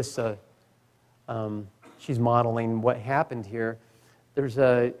 It's just she's modeling what happened here. There's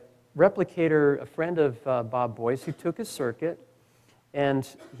a replicator, a friend of Bob Boyce, who took his circuit, and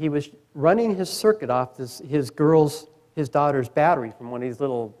he was running his circuit off his daughter's battery from one of these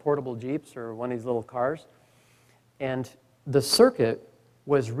little portable Jeeps or one of these little cars. And the circuit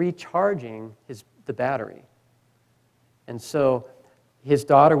was recharging the battery. And so his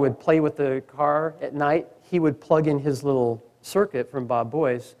daughter would play with the car at night. He would plug in his little circuit from Bob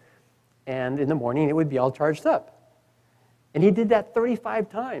Boyce, and in the morning it would be all charged up. And he did that 35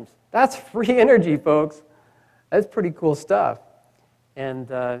 times. That's free energy, folks. That's pretty cool stuff.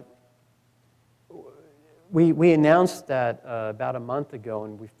 And we announced that about a month ago,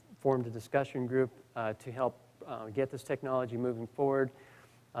 and we formed a discussion group to help get this technology moving forward.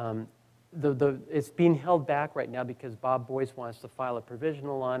 It's being held back right now because Bob Boyce wants to file a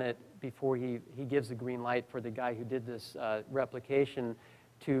provisional on it before he gives the green light for the guy who did this replication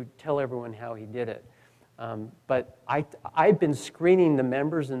to tell everyone how he did it. But I've been screening the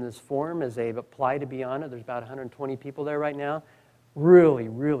members in this forum as they've applied to be on it. There's about 120 people there right now. Really,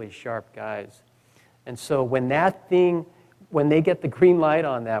 really sharp guys. And so when they get the green light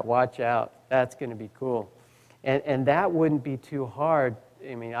on that, watch out. That's going to be cool. And that wouldn't be too hard.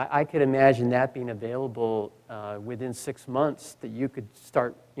 I mean, I could imagine that being available within 6 months, that you could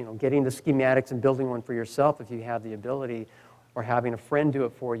start, getting the schematics and building one for yourself if you have the ability, or having a friend do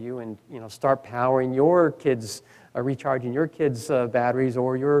it for you and, start powering your kids, recharging your kids' batteries,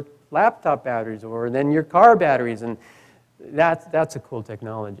 or your laptop batteries, or then your car batteries. And that's a cool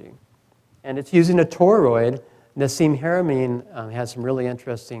technology. And it's using a toroid. Nassim Haramein has some really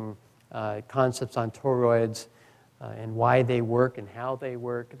interesting concepts on toroids and why they work and how they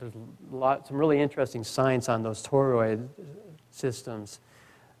work. There's some really interesting science on those toroid systems.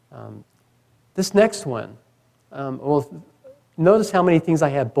 This next one, notice how many things I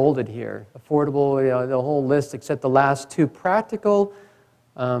have bolded here. Affordable, the whole list except the last two. Practical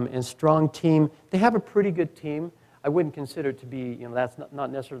and strong team. They have a pretty good team. I wouldn't consider it to be, that's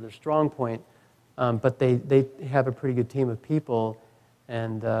not necessarily their strong point, but they have a pretty good team of people.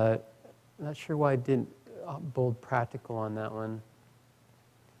 And I'm not sure why I didn't bold practical on that one.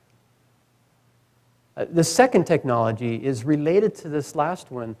 The second technology is related to this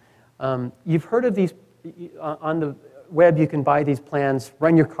last one. You've heard of these, on the web you can buy these plans,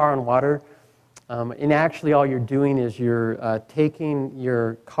 run your car on water. And actually all you're doing is you're taking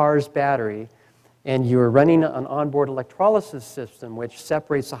your car's battery and you're running an onboard electrolysis system which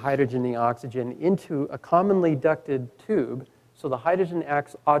separates the hydrogen and the oxygen into a commonly ducted tube. So the hydrogen and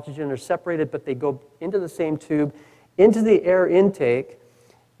oxygen are separated, but they go into the same tube, into the air intake,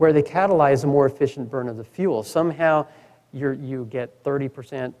 where they catalyze a more efficient burn of the fuel. Somehow you get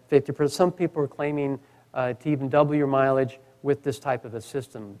 30%, 50%. Some people are claiming to even double your mileage with this type of a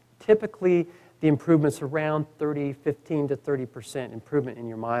system. Typically, the improvement's around 15 to 30% improvement in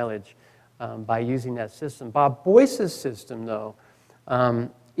your mileage by using that system. Bob Boyce's system, though,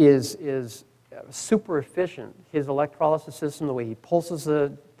 is super efficient. His electrolysis system, the way he pulses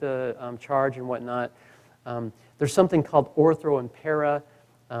the charge and whatnot, there's something called ortho and para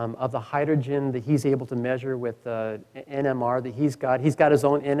of the hydrogen that he's able to measure with NMR that he's got. He's got his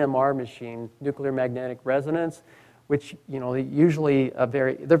own NMR machine, nuclear magnetic resonance, which usually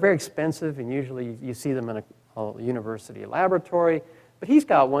they're very expensive, and usually you see them in a university laboratory. But he's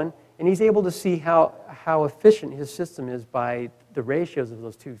got one, and he's able to see how efficient his system is by the ratios of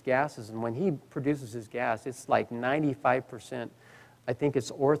those two gases. And when he produces his gas, it's like 95%. I think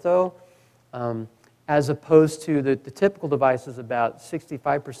it's ortho, as opposed to the typical device is about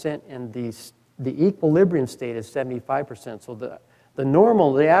 65%, and the equilibrium state is 75%. So the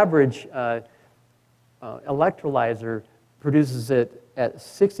average electrolyzer produces it at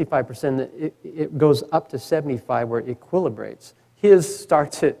 65%. It goes up to 75 where it equilibrates. His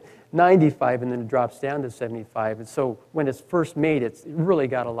starts at 95 and then it drops down to 75. And so when it's first made, it's really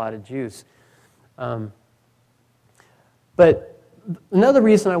got a lot of juice. But another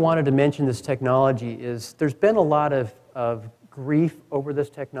reason I wanted to mention this technology is there's been a lot of grief over this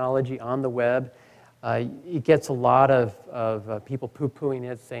technology on the web. It gets a lot of people poo-pooing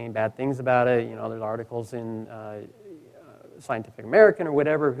it, saying bad things about it. There's articles in Scientific American or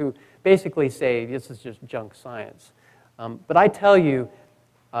whatever who basically say this is just junk science. But I tell you,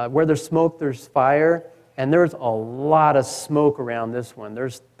 where there's smoke, there's fire, and there's a lot of smoke around this one.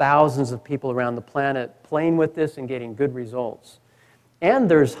 There's thousands of people around the planet playing with this and getting good results. And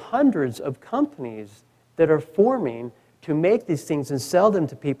there's hundreds of companies that are forming to make these things and sell them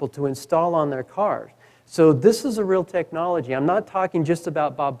to people to install on their cars. So this is a real technology. I'm not talking just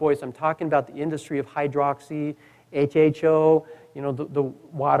about Bob Boyce. I'm talking about the industry of hydroxy, HHO, the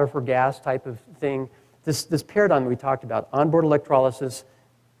water for gas type of thing. This paradigm we talked about, onboard electrolysis,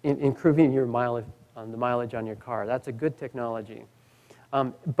 improving your mileage, the mileage on your car. That's a good technology.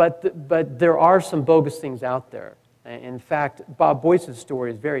 But there are some bogus things out there. In fact, Bob Boyce's story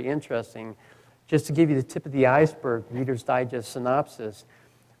is very interesting. Just to give you the tip of the iceberg, Reader's Digest synopsis,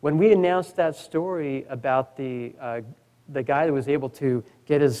 when we announced that story about the guy that was able to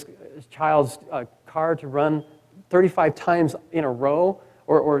get his child's car to run 35 times in a row,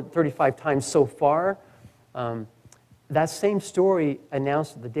 or 35 times so far, that same story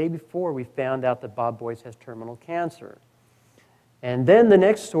announced the day before we found out that Bob Boyce has terminal cancer. And then the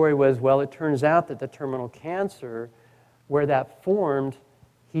next story was, well, it turns out that the terminal cancer, where that formed,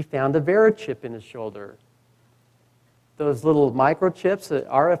 he found a Vera chip in his shoulder. Those little microchips, the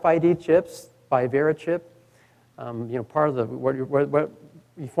RFID chips by Vera chip, part of the, what you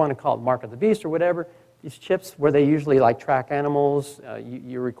want to call it, mark of the beast or whatever, these chips where they usually track animals,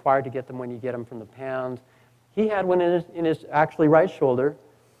 you're required to get them when you get them from the pound. He had one in his actually right shoulder,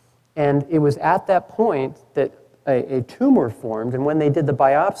 and it was at that point that a tumor formed, and when they did the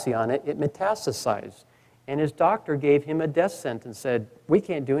biopsy on it, it metastasized. And his doctor gave him a death sentence, said, we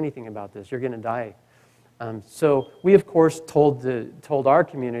can't do anything about this, you're going to die. So we, of course, told our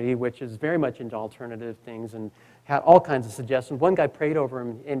community, which is very much into alternative things, and had all kinds of suggestions. One guy prayed over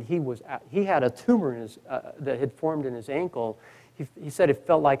him, and he had a tumor in his, that had formed in his ankle. He said it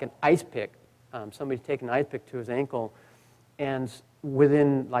felt like an ice pick. Somebody's taken an ice pick to his ankle, and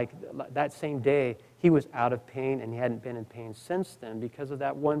within that same day, he was out of pain, and he hadn't been in pain since then because of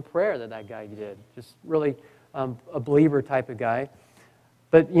that one prayer that guy did. Just really a believer type of guy.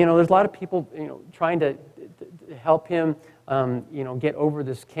 But there's a lot of people trying to help him get over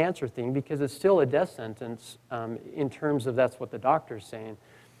this cancer thing, because it's still a death sentence in terms of that's what the doctor's saying.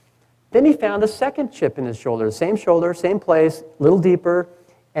 Then he found a second chip in his shoulder, same place, a little deeper.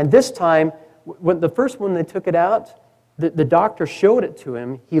 And this time, when the first one they took it out, the doctor showed it to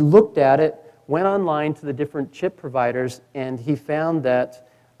him. He looked at it, went online to the different chip providers, and he found that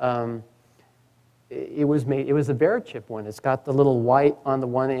it was a Verichip one. It's got the little white on the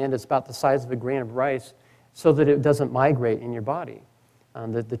one end. It's about the size of a grain of rice, so that it doesn't migrate in your body.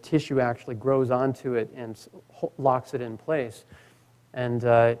 The tissue actually grows onto it and locks it in place.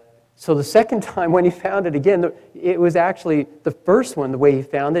 And so the second time when he found it again, it was actually the first one, the way he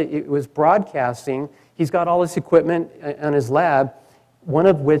found it, it was broadcasting. He's got all this equipment in his lab, one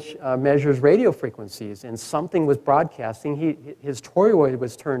of which measures radio frequencies, and something was broadcasting. His toroid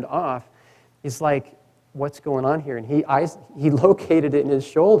was turned off. He's like, what's going on here? And he located it in his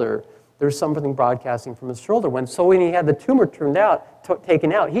shoulder. There's something broadcasting from his shoulder. When he had the tumor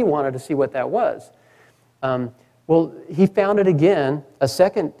taken out, he wanted to see what that was. Well, he found it again, a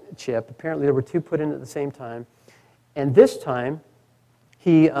second chip. Apparently there were two put in at the same time. And this time,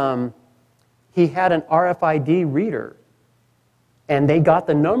 he had an RFID reader. And they got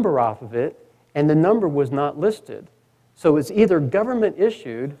the number off of it, and the number was not listed. So it's either government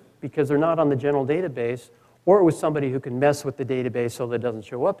issued, because they're not on the general database, or it was somebody who can mess with the database so that it doesn't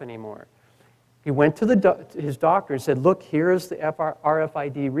show up anymore. He went to his doctor and said, look, here's the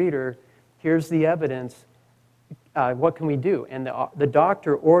RFID reader, here's the evidence, what can we do? And the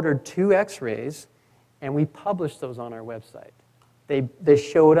doctor ordered 2 x-rays, and we published those on our website. They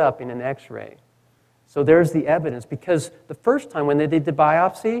showed up in an x-ray. So there's the evidence, because the first time when they did the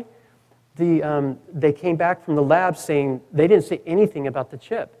biopsy, they came back from the lab saying they didn't say anything about the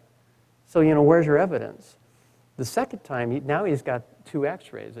chip. So, where's your evidence? The second time, now he's got 2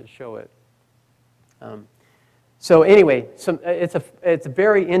 x-rays that show it. So anyway, it's a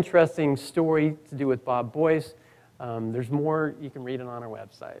very interesting story to do with Bob Boyce. There's more, you can read it on our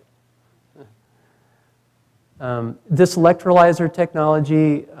website. This electrolyzer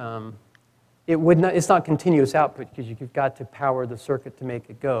technology, it's not continuous output because you've got to power the circuit to make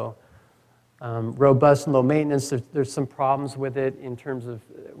it go. Robust and low maintenance, there's some problems with it in terms of,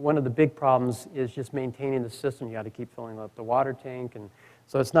 one of the big problems is just maintaining the system. You got to keep filling up the water tank, and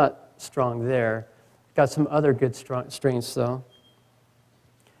so it's not strong there. Got some other good strengths though.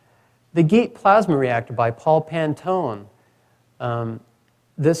 The GEAT plasma reactor by Paul Pantone.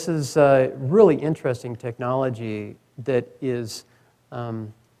 This is a really interesting technology that is,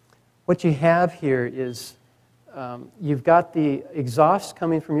 what you have here is you've got the exhaust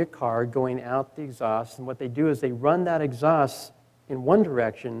coming from your car going out the exhaust, and what they do is they run that exhaust in one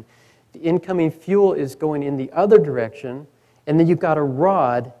direction, the incoming fuel is going in the other direction, and then you've got a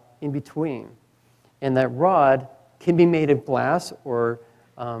rod in between. And that rod can be made of glass or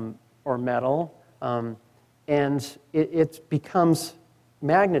metal, and it becomes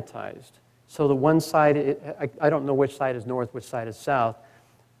magnetized. So the one side, I don't know which side is north, which side is south,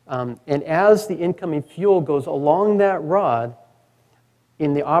 and as the incoming fuel goes along that rod,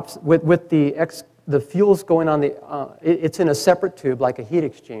 in the with the fuels going on it's in a separate tube like a heat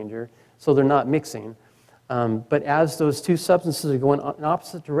exchanger, so they're not mixing. But as those two substances are going in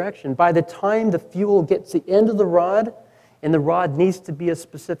opposite direction, by the time the fuel gets to the end of the rod, and the rod needs to be a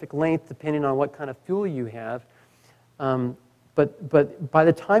specific length depending on what kind of fuel you have, but by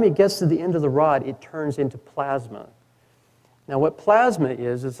the time it gets to the end of the rod, it turns into plasma. Now what plasma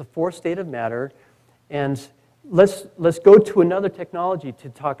is a fourth state of matter, and let's go to another technology to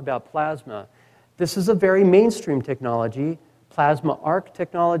talk about plasma. This is a very mainstream technology. Plasma arc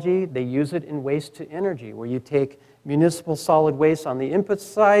technology, they use it in waste to energy, where you take municipal solid waste on the input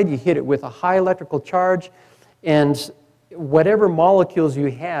side, you hit it with a high electrical charge, and whatever molecules you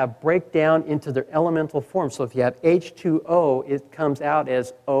have break down into their elemental form. So if you have H2O, it comes out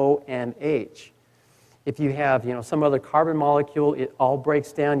as O and H. If you have some other carbon molecule, it all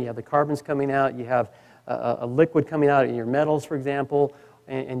breaks down. You have the carbons coming out, you have a liquid coming out in your metals, for example,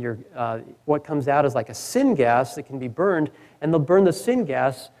 and what comes out is like a syngas that can be burned, and they'll burn the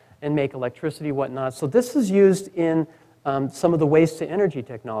syngas and make electricity, whatnot. So this is used in some of the waste to energy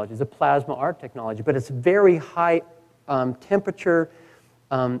technologies, the plasma arc technology, but it's very high temperature,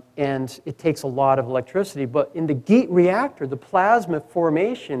 and it takes a lot of electricity. But in the GEAT reactor, the plasma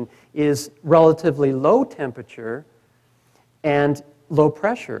formation is relatively low temperature and low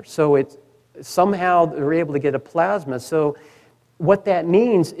pressure. So somehow they're able to get a plasma. So what that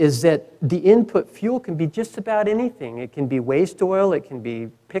means is that the input fuel can be just about anything. It can be waste oil, it can be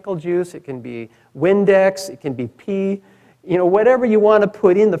pickle juice, it can be Windex, it can be pee. Whatever you want to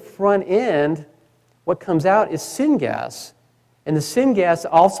put in the front end, what comes out is syngas. And the syngas,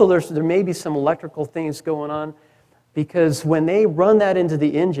 also there may be some electrical things going on, because when they run that into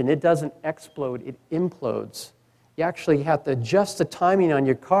the engine, it doesn't explode, it implodes. You actually have to adjust the timing on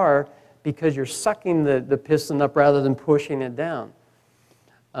your car because you're sucking the piston up rather than pushing it down.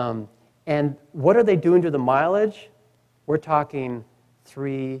 And what are they doing to the mileage? We're talking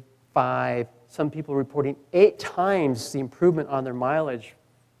 3, 5, some people reporting 8 times the improvement on their mileage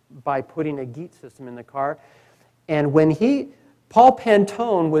by putting a GEAT system in the car. And when Paul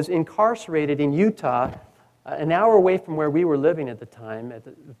Pantone was incarcerated in Utah, an hour away from where we were living at the time, at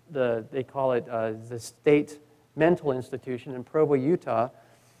they call it the State Mental Institution in Provo, Utah,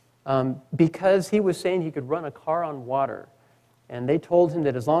 because he was saying he could run a car on water. And they told him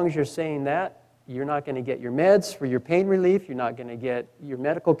that as long as you're saying that, you're not going to get your meds for your pain relief, you're not going to get your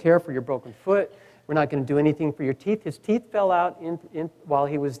medical care for your broken foot, we're not going to do anything for your teeth. His teeth fell out while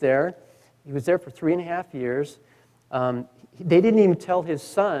he was there. He was there for 3.5 years. They didn't even tell his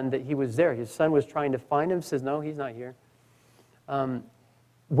son that he was there. His son was trying to find him, says, no, he's not here.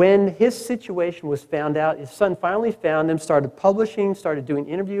 When his situation was found out, his son finally found him, started publishing, started doing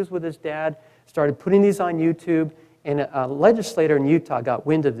interviews with his dad, started putting these on YouTube, and a legislator in Utah got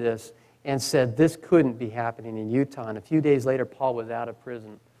wind of this and said this couldn't be happening in Utah. And a few days later, Paul was out of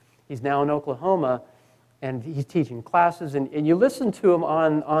prison. He's now in Oklahoma, and he's teaching classes. And you listen to him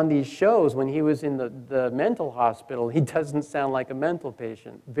on these shows when he was in the mental hospital. He doesn't sound like a mental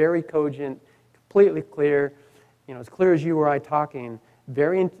patient. Very cogent, completely clear, as clear as you or I talking.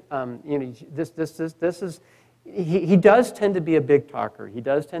 Very, this is, he does tend to be a big talker. He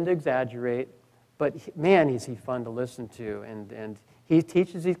does tend to exaggerate, but man, is he fun to listen to. And he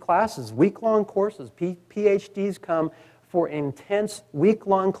teaches these classes, week-long courses. PhDs come for an intense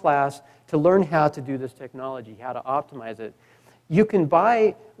week-long class to learn how to do this technology, how to optimize it. You can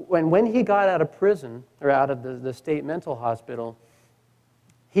buy, when he got out of prison, or out of the state mental hospital,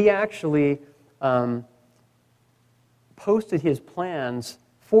 he actually posted his plans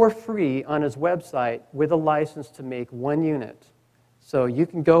for free on his website with a license to make 1 unit. So you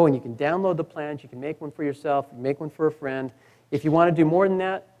can go and you can download the plans, you can make one for yourself, make one for a friend. If you want to do more than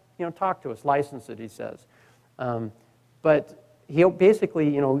that, talk to us, license it, he says. But he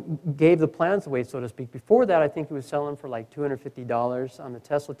basically, gave the plans away, so to speak. Before that, I think he was selling for like $250 on the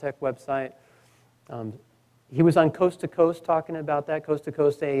Tesla Tech website. He was on Coast to Coast talking about that, Coast to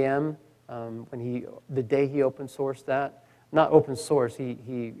Coast AM, the day he open sourced that. Not open source,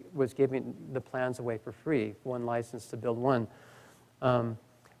 he was giving the plans away for free, 1 license to build one.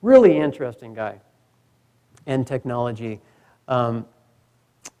 Really interesting guy and technology.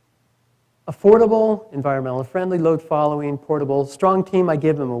 Affordable, environmentally friendly, load following, portable. Strong team, I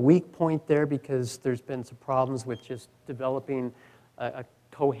give him a weak point there because there's been some problems with just developing a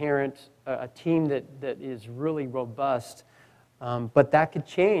coherent, a team that is really robust. But that could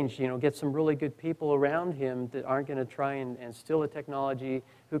change, get some really good people around him that aren't going to try and steal the technology,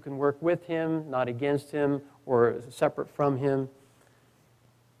 who can work with him, not against him, or separate from him.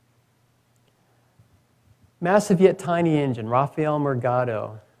 Massive yet tiny engine, Rafael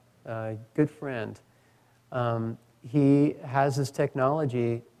Morgado. Good friend. He has this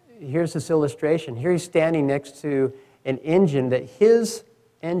technology. Here's this illustration. Here he's standing next to an engine that his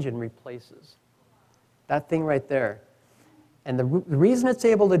engine replaces. That thing right there. And the reason it's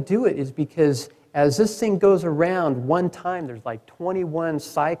able to do it is because as this thing goes around one time, there's like 21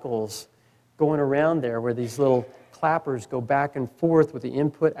 cycles going around there where these little clappers go back and forth with the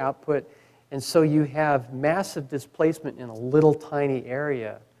input, output. And so you have massive displacement in a little tiny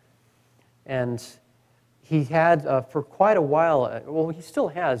area. And he had, for quite a while, well, he still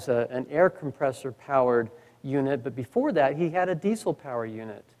has an air compressor-powered unit, but before that, he had a diesel power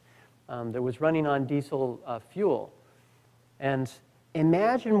unit that was running on diesel fuel. And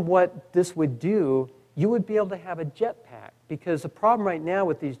imagine what this would do. You would be able to have a jetpack, because the problem right now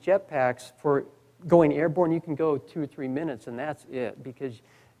with these jetpacks, for going airborne, you can go 2 or 3 minutes, and that's it, because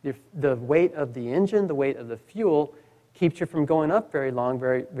the weight of the engine, the weight of the fuel, keeps you from going up very long,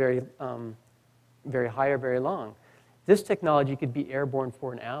 very high or very long. This technology could be airborne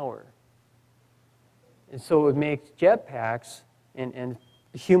for an hour. And so it makes jetpacks and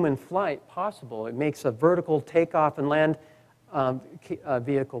human flight possible. It makes a vertical takeoff and land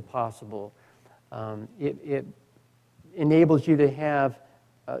vehicle possible. It enables you to have,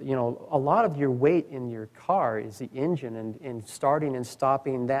 a lot of your weight in your car is the engine, and starting and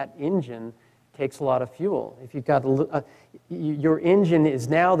stopping that engine takes a lot of fuel. If you've got your engine is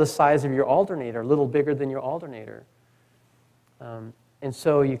now the size of your alternator, a little bigger than your alternator. And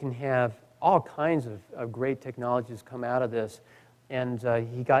so you can have all kinds of great technologies come out of this. And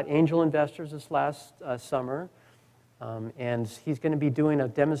he got angel investors this last summer. And he's going to be doing a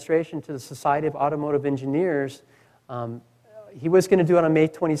demonstration to the Society of Automotive Engineers He was going to do it on May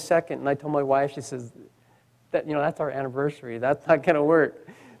 22nd, and I told my wife, she says, that's our anniversary. That's not going to work.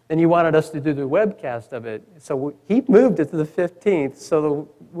 And he wanted us to do the webcast of it. So he moved it to the 15th so that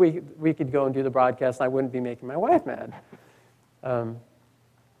we could go and do the broadcast, and I wouldn't be making my wife mad.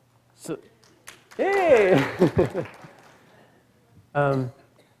 Yay!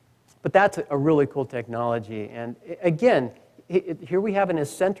 But that's a really cool technology. And again, here we have an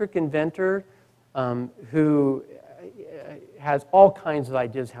eccentric inventor who has all kinds of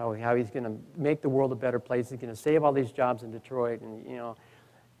ideas how he's going to make the world a better place. He's going to save all these jobs in Detroit,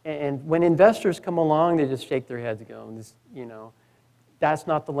 and when investors come along, they just shake their heads and go, that's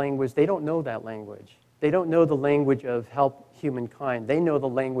not the language. They don't know that language. They don't know the language of help humankind. They know the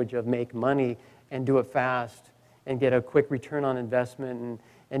language of make money and do it fast and get a quick return on investment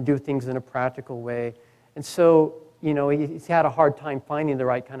and do things in a practical way. And so, he's had a hard time finding the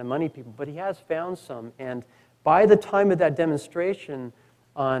right kind of money people, but he has found some. And by the time of that demonstration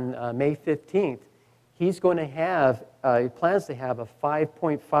on May 15th, he's going to have, he plans to have a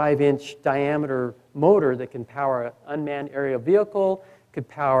 5.5-inch diameter motor that can power an unmanned aerial vehicle, could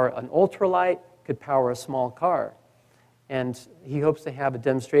power an ultralight, could power a small car. And he hopes to have a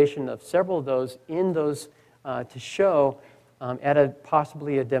demonstration of several of those in those to show at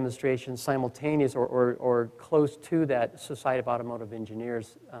possibly a demonstration simultaneous or close to that Society of Automotive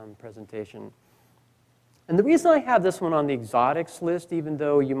Engineers presentation. And the reason I have this one on the exotics list, even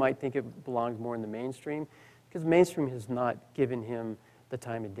though you might think it belongs more in the mainstream, because mainstream has not given him the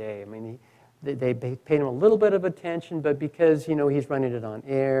time of day. I mean, they paid him a little bit of attention, but because, he's running it on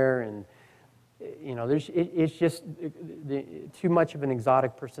air and, it's just too much of an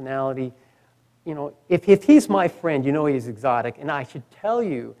exotic personality. If he's my friend, he's exotic, and I should tell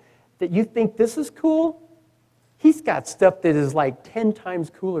you that you think this is cool, he's got stuff that is like 10 times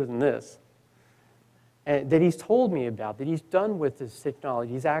cooler than this. That he's told me about, that he's done with this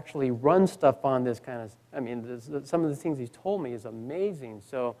technology. He's actually run stuff on this kind of, some of the things he's told me is amazing.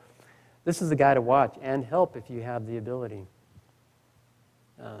 So this is the guy to watch and help if you have the ability.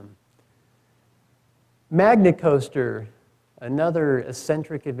 Magna Coaster, another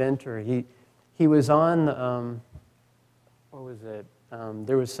eccentric inventor. He was on, what was it?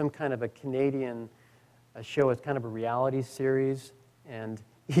 There was some kind of a Canadian show. It's kind of a reality series. And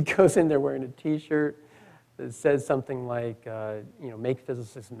he goes in there wearing a T-shirt that says something like, make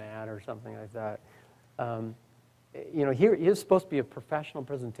physicists mad or something like that. Here it was supposed to be a professional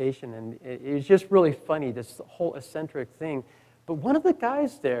presentation, and it was just really funny, this whole eccentric thing. But one of the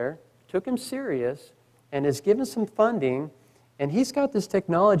guys there took him serious and has given some funding, and he's got this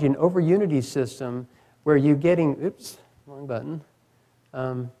technology, an overunity system, where you're getting, oops, wrong button.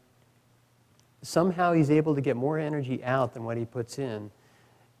 Somehow he's able to get more energy out than what he puts in.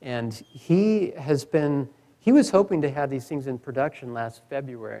 And he was hoping to have these things in production last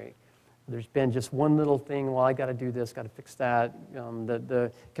February. There's been just one little thing, well, I got to do this, got to fix that.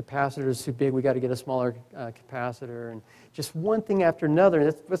 The capacitor is too big, we got to get a smaller capacitor. And just one thing after another.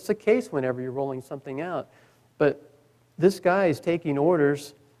 And that's the case whenever you're rolling something out. But this guy is taking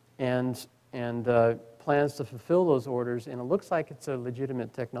orders and plans to fulfill those orders, and it looks like it's a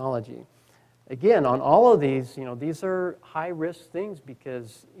legitimate technology. Again, on all of these, these are high-risk things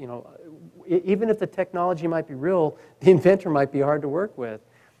because, even if the technology might be real, the inventor might be hard to work with.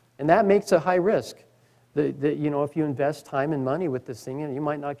 And that makes it high risk. If you invest time and money with this thing, you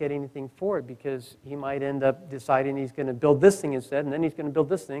might not get anything for it because he might end up deciding he's going to build this thing instead, and then he's going to build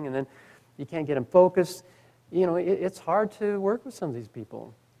this thing, and then you can't get him focused. It's hard to work with some of these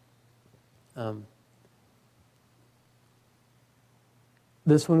people.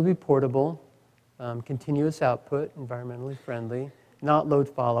 This one would be portable. Continuous output, environmentally friendly, not load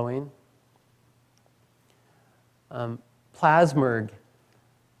following. Plasmerg,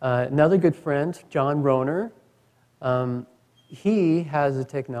 another good friend, John Rohner. He has a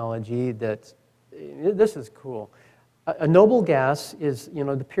technology that, this is cool. A noble gas is,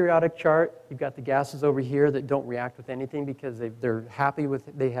 the periodic chart. You've got the gases over here that don't react with anything because they're happy with,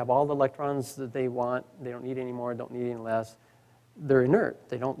 they have all the electrons that they want. They don't need any more, don't need any less. They're inert,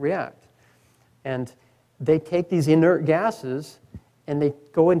 they don't react. And they take these inert gases and they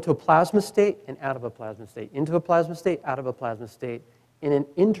go into a plasma state and out of a plasma state, into a plasma state, out of a plasma state, in an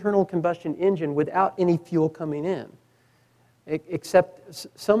internal combustion engine without any fuel coming in. Except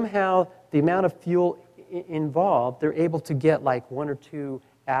somehow the amount of fuel involved, they're able to get like 1 or 2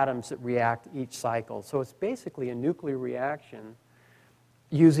 atoms that react each cycle. So it's basically a nuclear reaction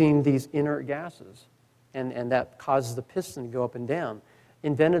using these inert gases. And that causes the piston to go up and down.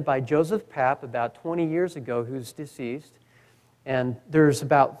 Invented by Joseph Papp about 20 years ago, who's deceased. And there's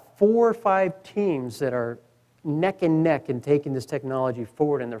about 4 or 5 teams that are neck and neck in taking this technology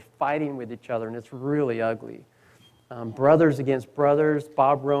forward, and they're fighting with each other, and it's really ugly. Brothers against brothers,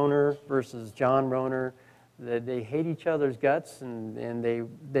 Bob Rohner versus John Rohner. They hate each other's guts, and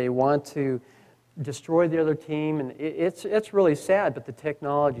they want to destroy the other team, and it's really sad, but the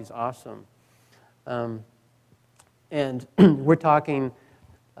technology is awesome. And we're talking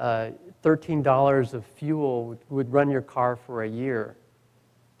 $13 of fuel would run your car for a year.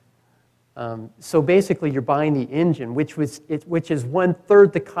 So basically, you're buying the engine, which is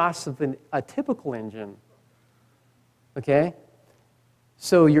 1/3 the cost of a typical engine. Okay?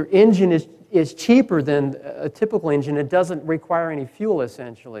 So your engine is cheaper than a typical engine. It doesn't require any fuel,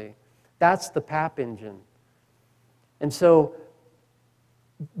 essentially. That's the PAP engine. And so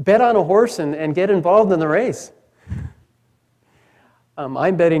bet on a horse and get involved in the race.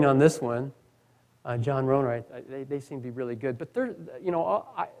 I'm betting on this one. John Rohner, they seem to be really good. But they're,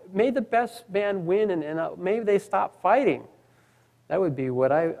 may the best man win, and maybe they stop fighting. That would be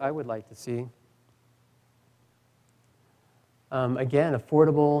what I would like to see. Again,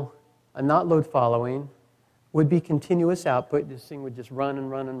 affordable, not load following, would be continuous output. This thing would just run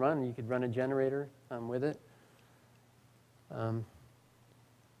and run and run. You could run a generator with it.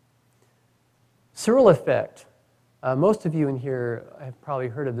 Searle effect. Most of you in here have probably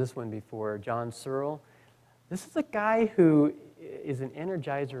heard of this one before, John Searle. This is a guy who is an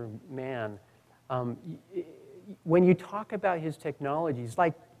energizer man. When you talk about his technology, it's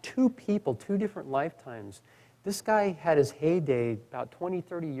like two people, two different lifetimes. This guy had his heyday about 20,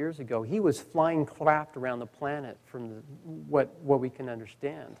 30 years ago. He was flying craft around the planet from what we can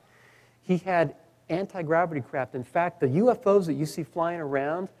understand. He had anti-gravity craft. In fact, the UFOs that you see flying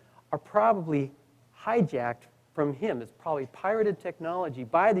around are probably hijacked from him. It's probably pirated technology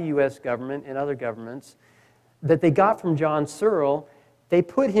by the US government and other governments that they got from John Searle. They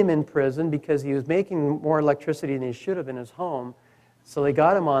put him in prison because he was making more electricity than he should have in his home. So they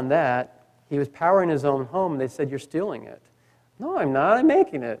got him on that. He was powering his own home. They said, "You're stealing it." "No, I'm not. I'm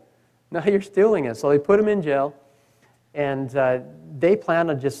making it." "No, you're stealing it." So they put him in jail. And they planned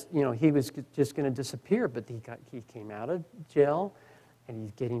on just, he was just going to disappear. But he came out of jail, and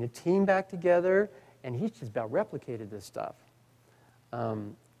he's getting a team back together. And he's just about replicated this stuff.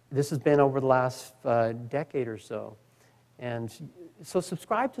 This has been over the last decade or so. And so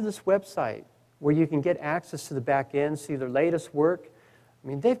subscribe to this website where you can get access to the back end, see their latest work. I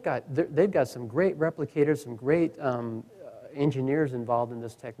mean, they've got some great replicators, some great engineers involved in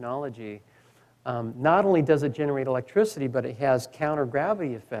this technology. Not only does it generate electricity, but it has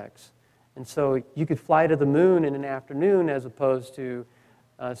counter-gravity effects. And so you could fly to the moon in an afternoon as opposed to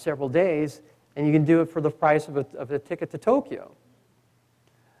several days, and you can do it for the price of a ticket to Tokyo.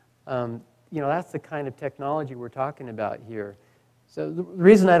 That's the kind of technology we're talking about here. So the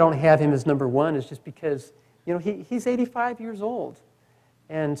reason I don't have him as number one is just because, he's 85 years old.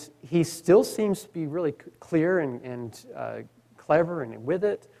 And he still seems to be really clear and clever and with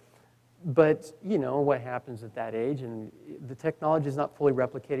it. But what happens at that age, and the technology is not fully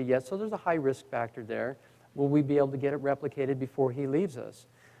replicated yet, so there's a high risk factor there. Will we be able to get it replicated before he leaves us?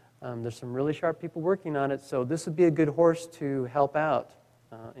 There's some really sharp people working on it, so this would be a good horse to help out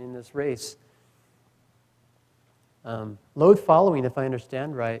in this race. Load following, if I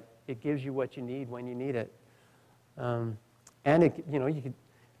understand right, it gives you what you need when you need it. And it, you could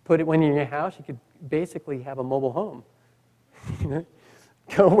put it when you're in your house. You could basically have a mobile home.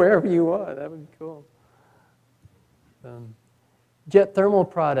 Go wherever you want. That would be cool. Geothermal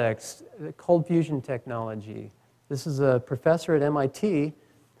products, cold fusion technology. This is a professor at MIT,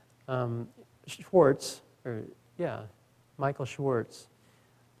 Michael Schwartz.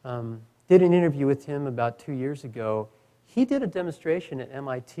 Did an interview with him about 2 years ago. He did a demonstration at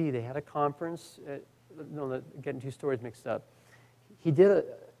MIT. They had a conference. Getting two stories mixed up. He did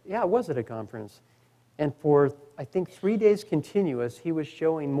it was at a conference. And for, I think, 3 days continuous, he was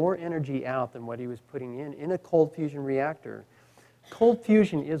showing more energy out than what he was putting in a cold fusion reactor. Cold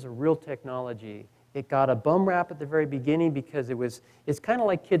fusion is a real technology. It got a bum rap at the very beginning because it's kind of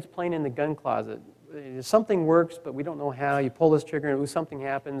like kids playing in the gun closet. Something works, but we don't know how. You pull this trigger, and something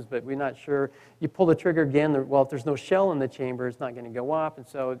happens, but we're not sure. You pull the trigger again, if there's no shell in the chamber, it's not going to go off. And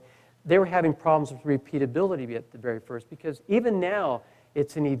so they were having problems with repeatability at the very first, because even now,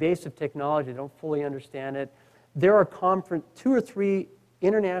 it's an evasive technology. They don't fully understand it. There are 2 or 3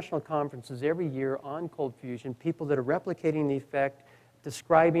 international conferences every year on cold fusion, people that are replicating the effect,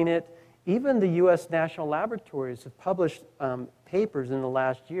 describing it. Even the US national laboratories have published papers in the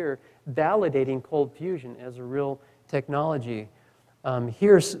last year validating cold fusion as a real technology.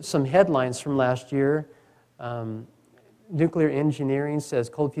 Here's some headlines from last year. Nuclear engineering says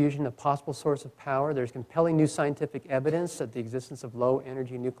cold fusion a possible source of power. There's compelling new scientific evidence that the existence of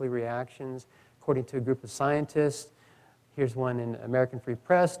low-energy nuclear reactions, according to a group of scientists. Here's one in American Free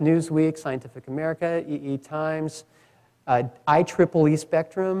Press, Newsweek, Scientific America, EE Times, IEEE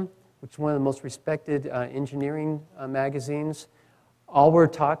Spectrum, which is one of the most respected engineering magazines. All we're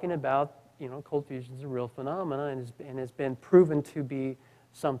talking about, cold fusion is a real phenomenon and has been proven to be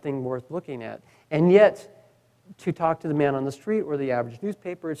something worth looking at. And yet, to talk to the man on the street or the average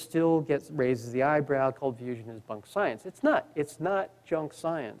newspaper, it still raises the eyebrow. Cold fusion is bunk science. It's not. It's not junk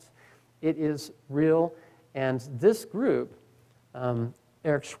science. It is real. And this group,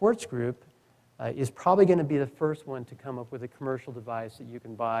 Eric Schwartz's group, is probably going to be the first one to come up with a commercial device that you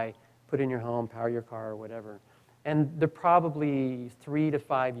can buy, put in your home, power your car, or whatever. And they're probably 3 to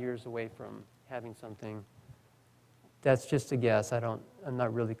 5 years away from having something. That's just a guess. I'm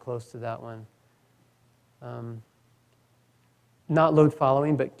not really close to that one. Not load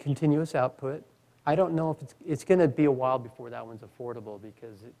following, but continuous output. I don't know if it's going to be a while before that one's affordable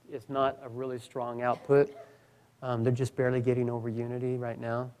because it's not a really strong output. They're just barely getting over unity right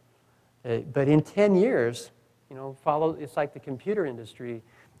now. But in 10 years, it's like the computer industry.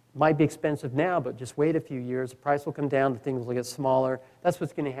 Might be expensive now, but just wait a few years. The price will come down, the things will get smaller. That's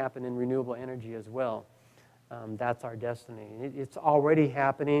what's going to happen in renewable energy as well. That's our destiny. It's already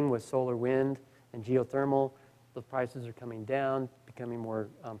happening with solar, wind, and geothermal. The prices are coming down, becoming more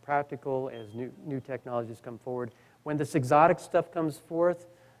practical as new technologies come forward. When this exotic stuff comes forth,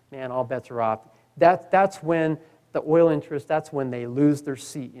 man, all bets are off. That's when the oil interests, that's when they lose their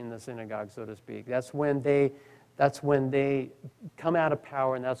seat in the synagogue, so to speak. That's when they come out of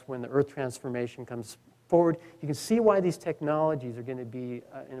power, and that's when the earth transformation comes forward. You can see why these technologies are going to be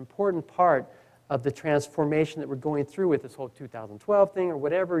an important part of the transformation that we're going through with this whole 2012 thing, or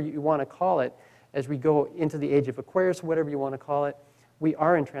whatever you want to call it. As we go into the age of Aquarius, whatever you want to call it, we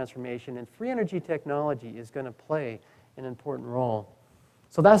are in transformation, and free energy technology is going to play an important role.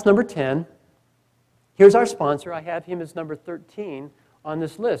 So that's number 10. Here's our sponsor. I have him as number 13 on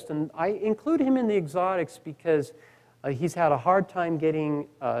this list, and I include him in the exotics because he's had a hard time getting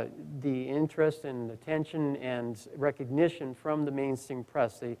the interest and attention and recognition from the mainstream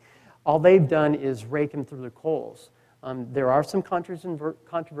press. All they've done is rake him through the coals. There are some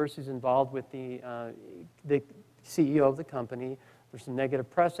controversies involved with the CEO of the company. There's some negative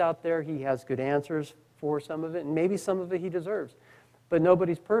press out there. He has good answers for some of it, and maybe some of it he deserves. But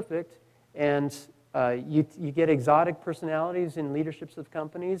nobody's perfect, and you get exotic personalities in leaderships of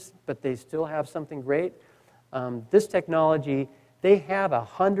companies, but they still have something great. This technology, they have a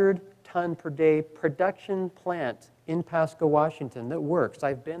 100-ton-per-day production plant in Pasco, Washington that works.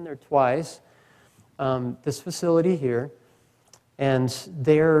 I've been there twice. This facility here, and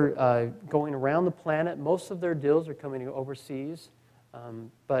they're going around the planet. Most of their deals are coming overseas,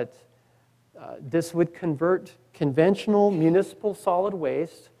 but this would convert conventional municipal solid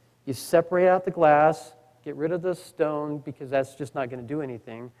waste. You separate out the glass, get rid of the stone because that's just not going to do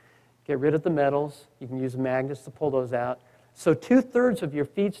anything. Get rid of the metals. You can use magnets to pull those out. So 2/3 of your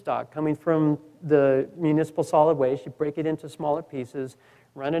feedstock coming from the municipal solid waste, you break it into smaller pieces,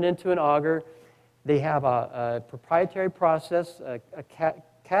 run it into an auger. They have a proprietary process, a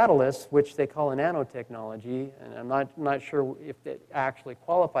catalyst, which they call a nanotechnology, and I'm not sure if it actually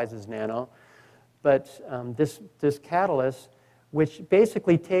qualifies as nano, but this catalyst, which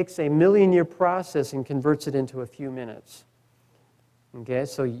basically takes a million-year process and converts it into a few minutes. Okay,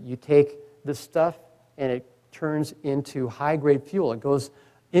 so you take the stuff and it turns into high-grade fuel. It goes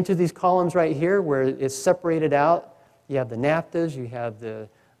into these columns right here where it's separated out. You have the naphthas, you have the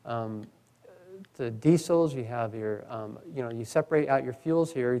diesels, you have your, you separate out your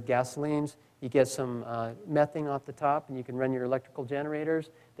fuels here, gasolines, you get some methane off the top, and you can run your electrical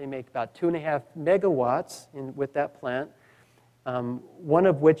generators. They make about 2.5 megawatts with that plant, one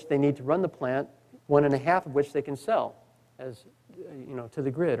of which they need to run the plant, 1.5 of which they can sell as, to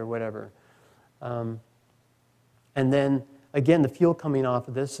the grid or whatever. And then, again, the fuel coming off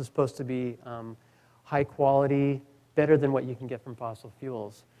of this is supposed to be high quality, better than what you can get from fossil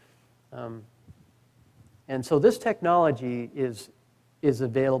fuels. And so this technology is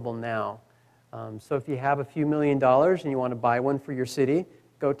available now. So if you have a few $1 million and you want to buy one for your city,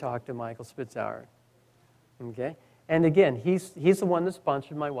 go talk to Michael Spitzauer. Okay? And again, he's the one that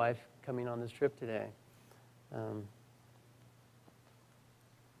sponsored my wife coming on this trip today.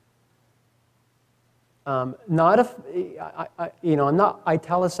 I'm not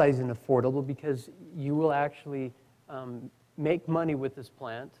italicizing affordable because you will actually make money with this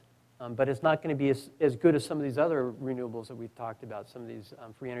plant. but it's not going to be as good as some of these other renewables that we've talked about, some of these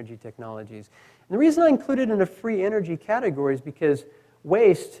free energy technologies. And the reason I included it in a free energy category is because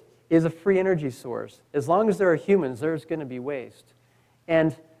waste is a free energy source. As long as there are humans, there's going to be waste.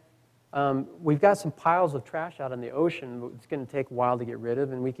 And we've got some piles of trash out in the ocean. It's going to take a while to get rid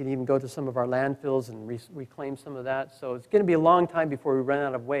of, and we can even go to some of our landfills and reclaim some of that. So it's going to be a long time before we run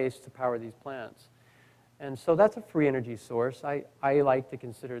out of waste to power these plants. And so that's a free energy source. I like to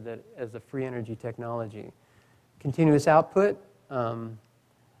consider that as a free energy technology. Continuous output, and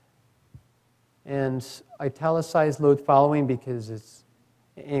italicized load following because it's,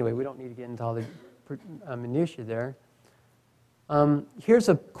 anyway, we don't need to get into all the minutiae there. Here's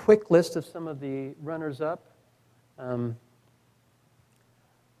a quick list of some of the runners-up.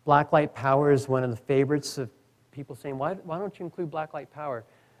 Blacklight power is one of the favorites of people saying, why don't you include blacklight power?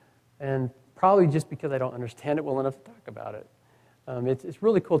 And probably just because I don't understand it well enough to talk about it. It's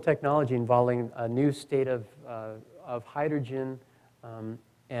really cool technology involving a new state of hydrogen,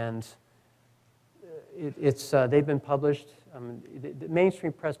 and they've been published. The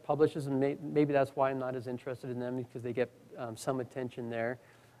mainstream press publishes, and maybe that's why I'm not as interested in them, because they get some attention there.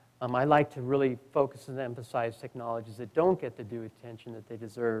 I like to really focus and emphasize technologies that don't get the due attention that they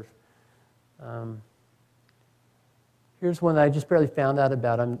deserve. Here's one that I just barely found out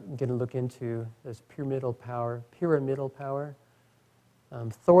about. I'm going to look into this pyramidal power.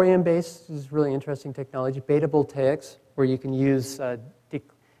 Thorium-based is really interesting technology. Beta voltaics, where you can use,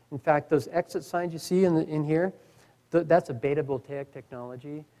 in fact, those exit signs you see in here, that's a beta voltaic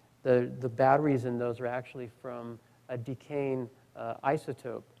technology. The batteries in those are actually from a decaying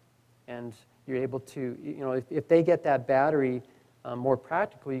isotope. And you're able to, if they get that battery more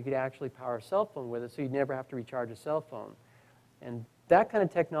practical, you could actually power a cell phone with it, so you'd never have to recharge a cell phone. And that kind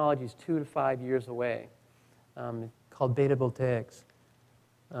of technology is 2 to 5 years away, called beta voltaics.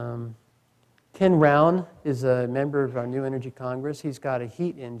 Ken Round is a member of our New Energy Congress. He's got a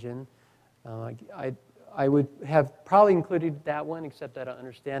heat engine. I would have probably included that one, except I don't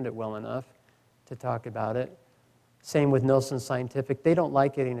understand it well enough to talk about it. Same with Nelson Scientific. They don't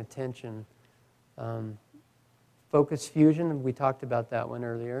like getting attention. Focus fusion, we talked about that one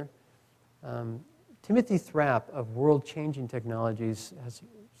earlier. Timothy Thrapp of World Changing Technologies has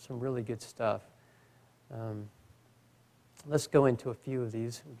some really good stuff. Let's go into a few of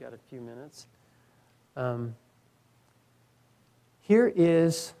these. We've got a few minutes. Here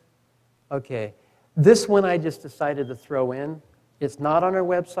is, okay, this one I just decided to throw in. It's not on our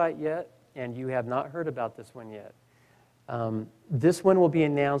website yet, and you have not heard about this one yet. This one will be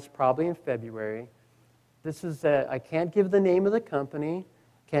announced probably in February. This is, I can't give the name of the company,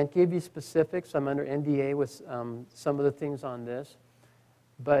 can't give you specifics. I'm under NDA with some of the things on this.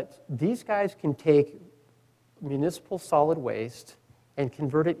 But these guys can take municipal solid waste and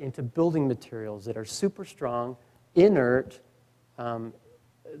convert it into building materials that are super strong, inert.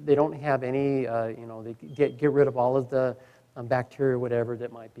 They don't have any, they get rid of all of the bacteria or whatever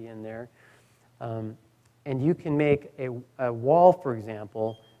that might be in there. And you can make a wall, for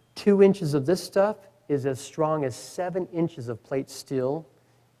example, 2 inches of this stuff is as strong as 7 inches of plate steel.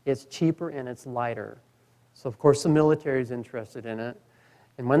 It's cheaper and it's lighter. So, of course, the military is interested in it.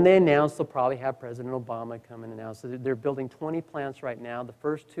 And when they announce, they'll probably have President Obama come and announce that they're building 20 plants right now. The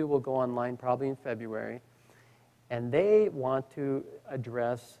first 2 will go online probably in February. And they want to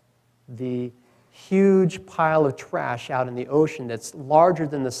address the huge pile of trash out in the ocean that's larger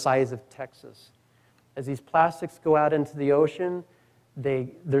than the size of Texas. As these plastics go out into the ocean,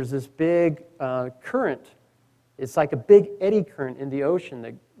 there's this big current. It's like a big eddy current in the ocean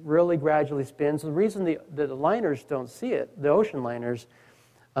that really gradually spins. The reason the liners don't see it, the ocean liners,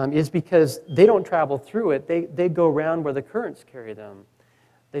 is because they don't travel through it. They go around where the currents carry them.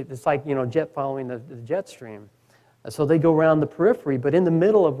 It's like, jet following the jet stream. So they go around the periphery, but in the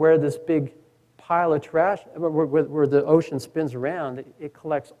middle of where this big pile of trash, where the ocean spins around, it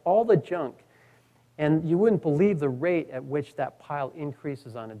collects all the junk. And you wouldn't believe the rate at which that pile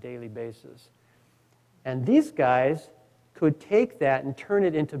increases on a daily basis. And these guys could take that and turn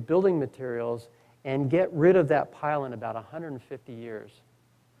it into building materials and get rid of that pile in about 150 years.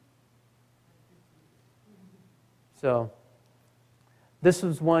 So this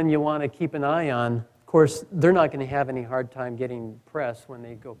is one you want to keep an eye on. Of course, they're not going to have any hard time getting press when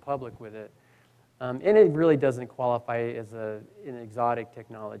they go public with it. And it really doesn't qualify as an exotic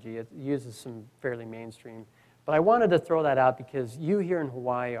technology. It uses some fairly mainstream. But I wanted to throw that out because you here in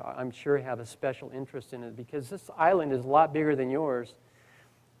Hawaii, I'm sure, have a special interest in it because this island is a lot bigger than yours,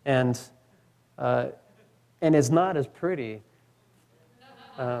 and it's not as pretty.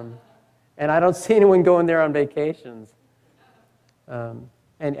 And I don't see anyone going there on vacations. And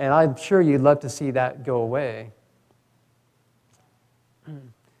and I'm sure you'd love to see that go away.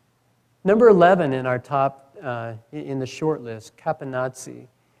 Number 11 in our top, in the short list, Capanazzi.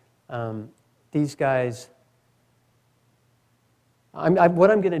 These guys,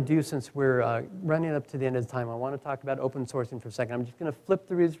 what I'm going to do, since we're running up to the end of the time, I want to talk about open sourcing for a second. I'm just going to flip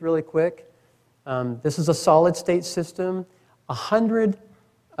through these really quick. This is a solid state system, 100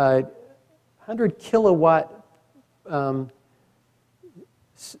 kilowatt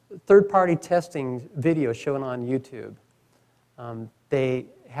third-party testing video shown on YouTube. They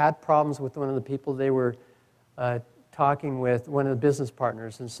had problems with one of the people they were talking with, one of the business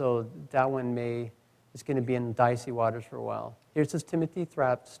partners, and so that one is going to be in dicey waters for a while. Here's this Timothy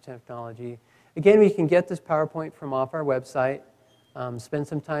Thrapp's technology. Again, we can get this PowerPoint from off our website. Spend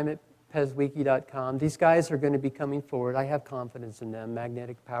some time at PezWiki.com. These guys are going to be coming forward. I have confidence in them.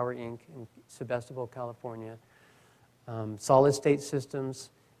 Magnetic Power Inc. in Sebastopol, California. Solid state systems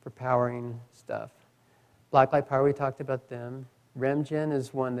for powering stuff. Blacklight Power, we talked about them. RemGen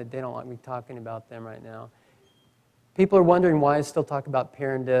is one that they don't want me talking about them right now. People are wondering why I still talk about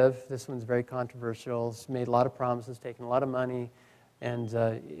ParenDev. This one's very controversial. It's made a lot of promises, taken a lot of money, and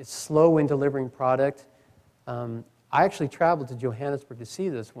it's slow in delivering product. I actually traveled to Johannesburg to see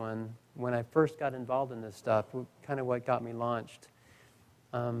this one when I first got involved in this stuff, kind of what got me launched.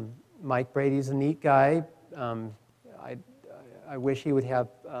 Mike Brady's a neat guy. I wish he would have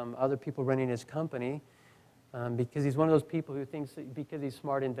other people running his company because he's one of those people who thinks that because he's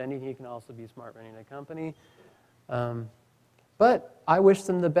smart inventing, he can also be smart running a company. But I wish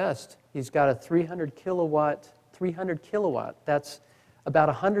them the best. He's got a 300 kilowatt, that's about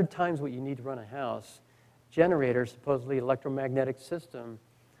 100 times what you need to run a house, generator, supposedly electromagnetic system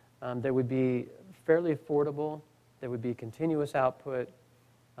that would be fairly affordable, that would be continuous output,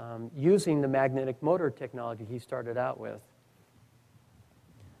 using the magnetic motor technology he started out with.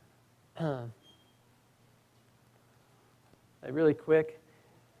 Really quick,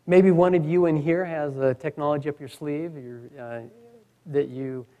 maybe one of you in here has a technology up your sleeve that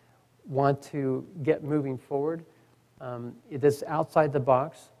you want to get moving forward. It is outside the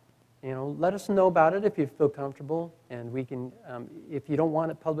box. Let us know about it if you feel comfortable, and we can, if you don't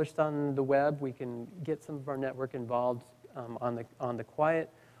want it published on the web, we can get some of our network involved on the quiet,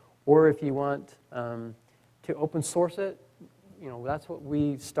 or if you want to open source it, that's what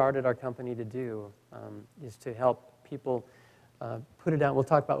we started our company to do, is to help people put it out. We'll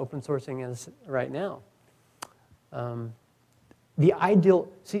talk about open sourcing right now. The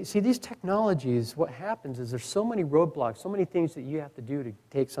ideal, see these technologies, what happens is there's so many roadblocks, so many things that you have to do to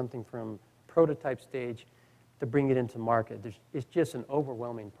take something from prototype stage to bring it into market. It's just an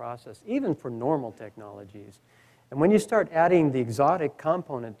overwhelming process, even for normal technologies. And when you start adding the exotic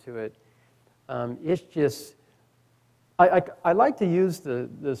component to it, it's just, I like to use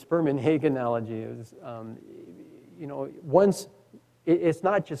the sperm and egg analogy. It's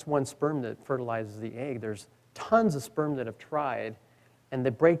not just one sperm that fertilizes the egg. There's tons of sperm that have tried, and they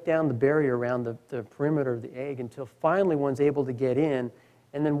break down the barrier around the perimeter of the egg until finally one's able to get in,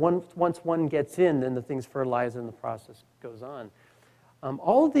 and then once one gets in, then the thing's fertilized and the process goes on.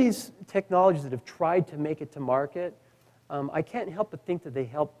 All of these technologies that have tried to make it to market, I can't help but think that they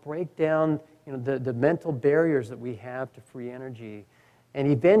help break down the mental barriers that we have to free energy. And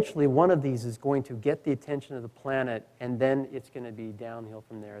eventually, one of these is going to get the attention of the planet, and then it's going to be downhill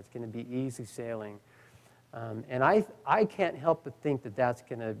from there. It's going to be easy sailing. And I can't help but think that that's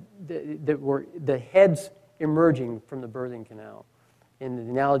going to, that we're, the heads emerging from the birthing canal, in the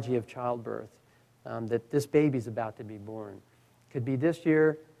analogy of childbirth, that this baby's about to be born. Could be this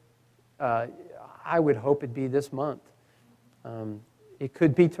year. I would hope it'd be this month. It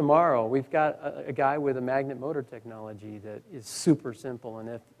could be tomorrow. We've got a guy with a magnet motor technology that is super simple,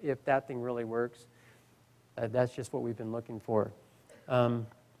 and if that thing really works, that's just what we've been looking for.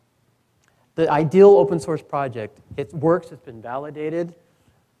 The ideal open source project, it works, it's been validated,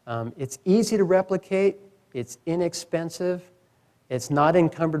 it's easy to replicate, it's inexpensive, it's not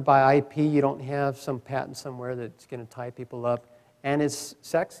encumbered by IP, you don't have some patent somewhere that's going to tie people up, and it's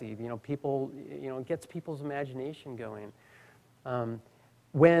sexy, people, it gets people's imagination going.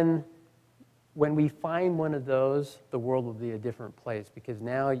 When we find one of those, the world will be a different place, because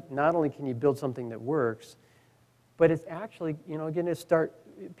now not only can you build something that works, but it's actually, going to start,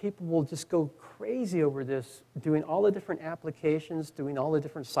 people will just go crazy over this, doing all the different applications, doing all the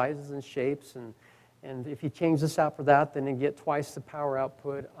different sizes and shapes, and if you change this out for that, then you get twice the power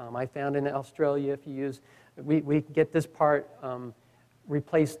output. I found in Australia, if you use, we get this part,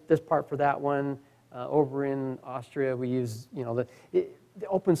 replace this part for that one. Over in Austria, we use, the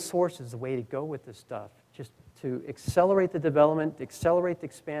open source is the way to go with this stuff. Just to accelerate the development, accelerate the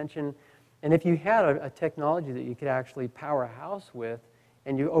expansion. And if you had a technology that you could actually power a house with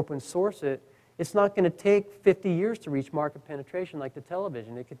and you open source it, it's not going to take 50 years to reach market penetration like the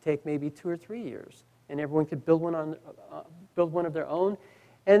television. It could take maybe 2 or 3 years. And everyone could build one of their own.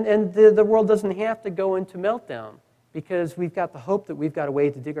 And the world doesn't have to go into meltdown because we've got the hope that we've got a way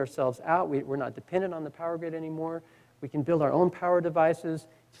to dig ourselves out. We're not dependent on the power grid anymore. We can build our own power devices.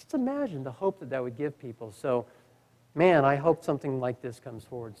 Just imagine the hope that that would give people. So, man, I hope something like this comes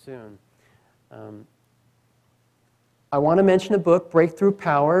forward soon. I want to mention a book, Breakthrough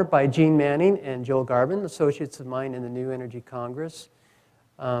Power by Gene Manning and Joel Garvin, associates of mine in the New Energy Congress.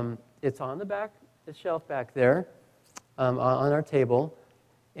 It's on the shelf back there on our table,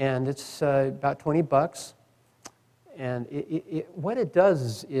 and it's about $20. And what it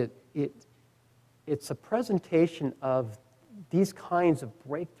does is it's a presentation of these kinds of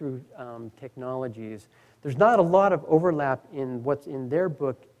breakthrough technologies. There's not a lot of overlap in what's in their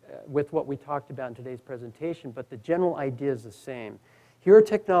book with what we talked about in today's presentation, but the general idea is the same. Here are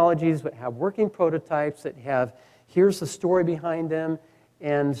technologies that have working prototypes that have, here's the story behind them,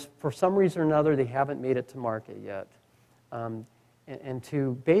 and for some reason or another, they haven't made it to market yet. And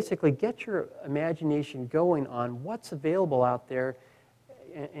to basically get your imagination going on what's available out there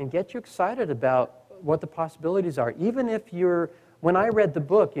and get you excited about what the possibilities are. Even if when I read the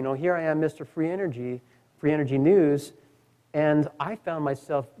book, here I am, Mr. Free Energy News, and I found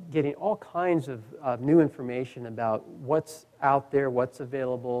myself getting all kinds of new information about what's out there, what's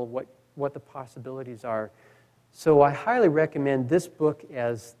available, what the possibilities are. So I highly recommend this book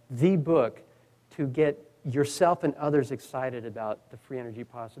as the book to get yourself and others excited about the free energy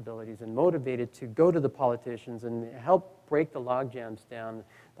possibilities and motivated to go to the politicians and help break the log jams down,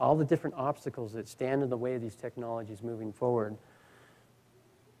 all the different obstacles that stand in the way of these technologies moving forward.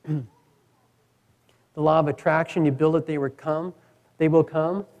 The law of attraction, you build it, they will come.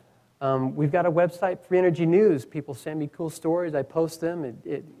 We've got a website, Free Energy News. People send me cool stories. I post them.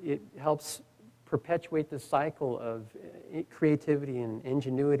 It helps perpetuate the cycle of creativity and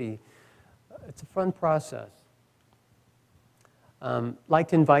ingenuity. It's a fun process. I'd like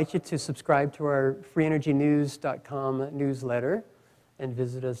to invite you to subscribe to our freeenergynews.com newsletter and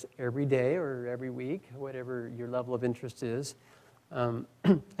visit us every day or every week, whatever your level of interest is. I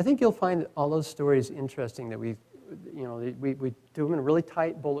think you'll find all those stories interesting that we do them in a really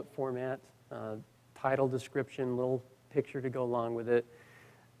tight bullet format, title, description, little picture to go along with it.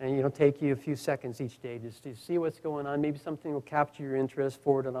 And it'll take you a few seconds each day just to see what's going on. Maybe something will capture your interest,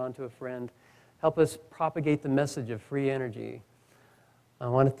 forward it on to a friend. Help us propagate the message of free energy. I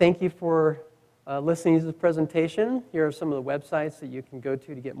want to thank you for listening to the presentation. Here are some of the websites that you can go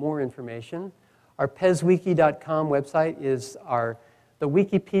to get more information. Our PezWiki.com website is the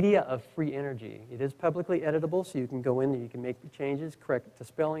Wikipedia of free energy. It is publicly editable, so you can go in and you can make the changes, correct the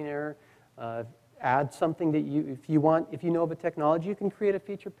spelling error, add something that if you know of a technology, you can create a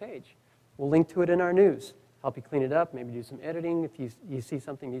feature page. We'll link to it in our news, help you clean it up, maybe do some editing. If you see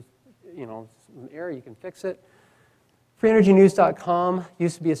something, some error, you can fix it. FreeEnergyNews.com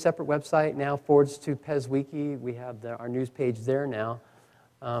used to be a separate website, now forwards to PezWiki. We have our news page there now.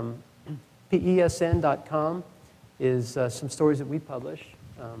 PESN.com is some stories that we publish,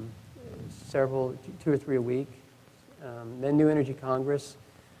 2 or 3 a week. Then New Energy Congress.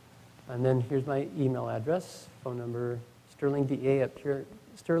 And then here's my email address, phone number, sterlingda at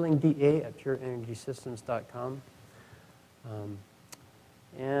purenergysystems.com.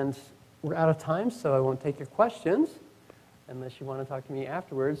 And we're out of time, so I won't take your questions unless you want to talk to me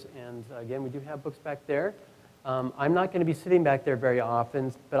afterwards. And again, we do have books back there. I'm not going to be sitting back there very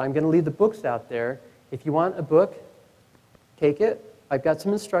often, but I'm going to leave the books out there. If you want a book, take it. I've got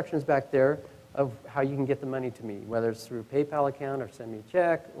some instructions back there of how you can get the money to me, whether it's through a PayPal account or send me a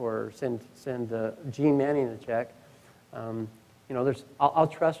check or send Gene Manning a check. I'll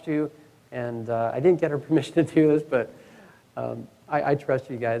trust you, and I didn't get her permission to do this, but I trust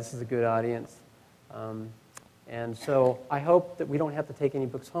you guys. This is a good audience. And so I hope that we don't have to take any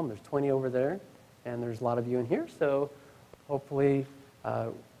books home. There's 20 over there, and there's a lot of you in here, so hopefully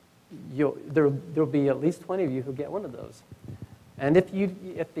there'll be at least 20 of you who get one of those. And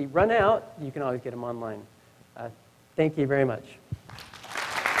if they run out, you can always get them online. Thank you very much.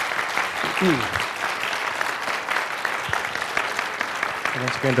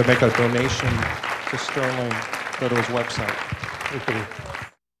 Once again, to make a donation to Sterling, go to his website. Thank you.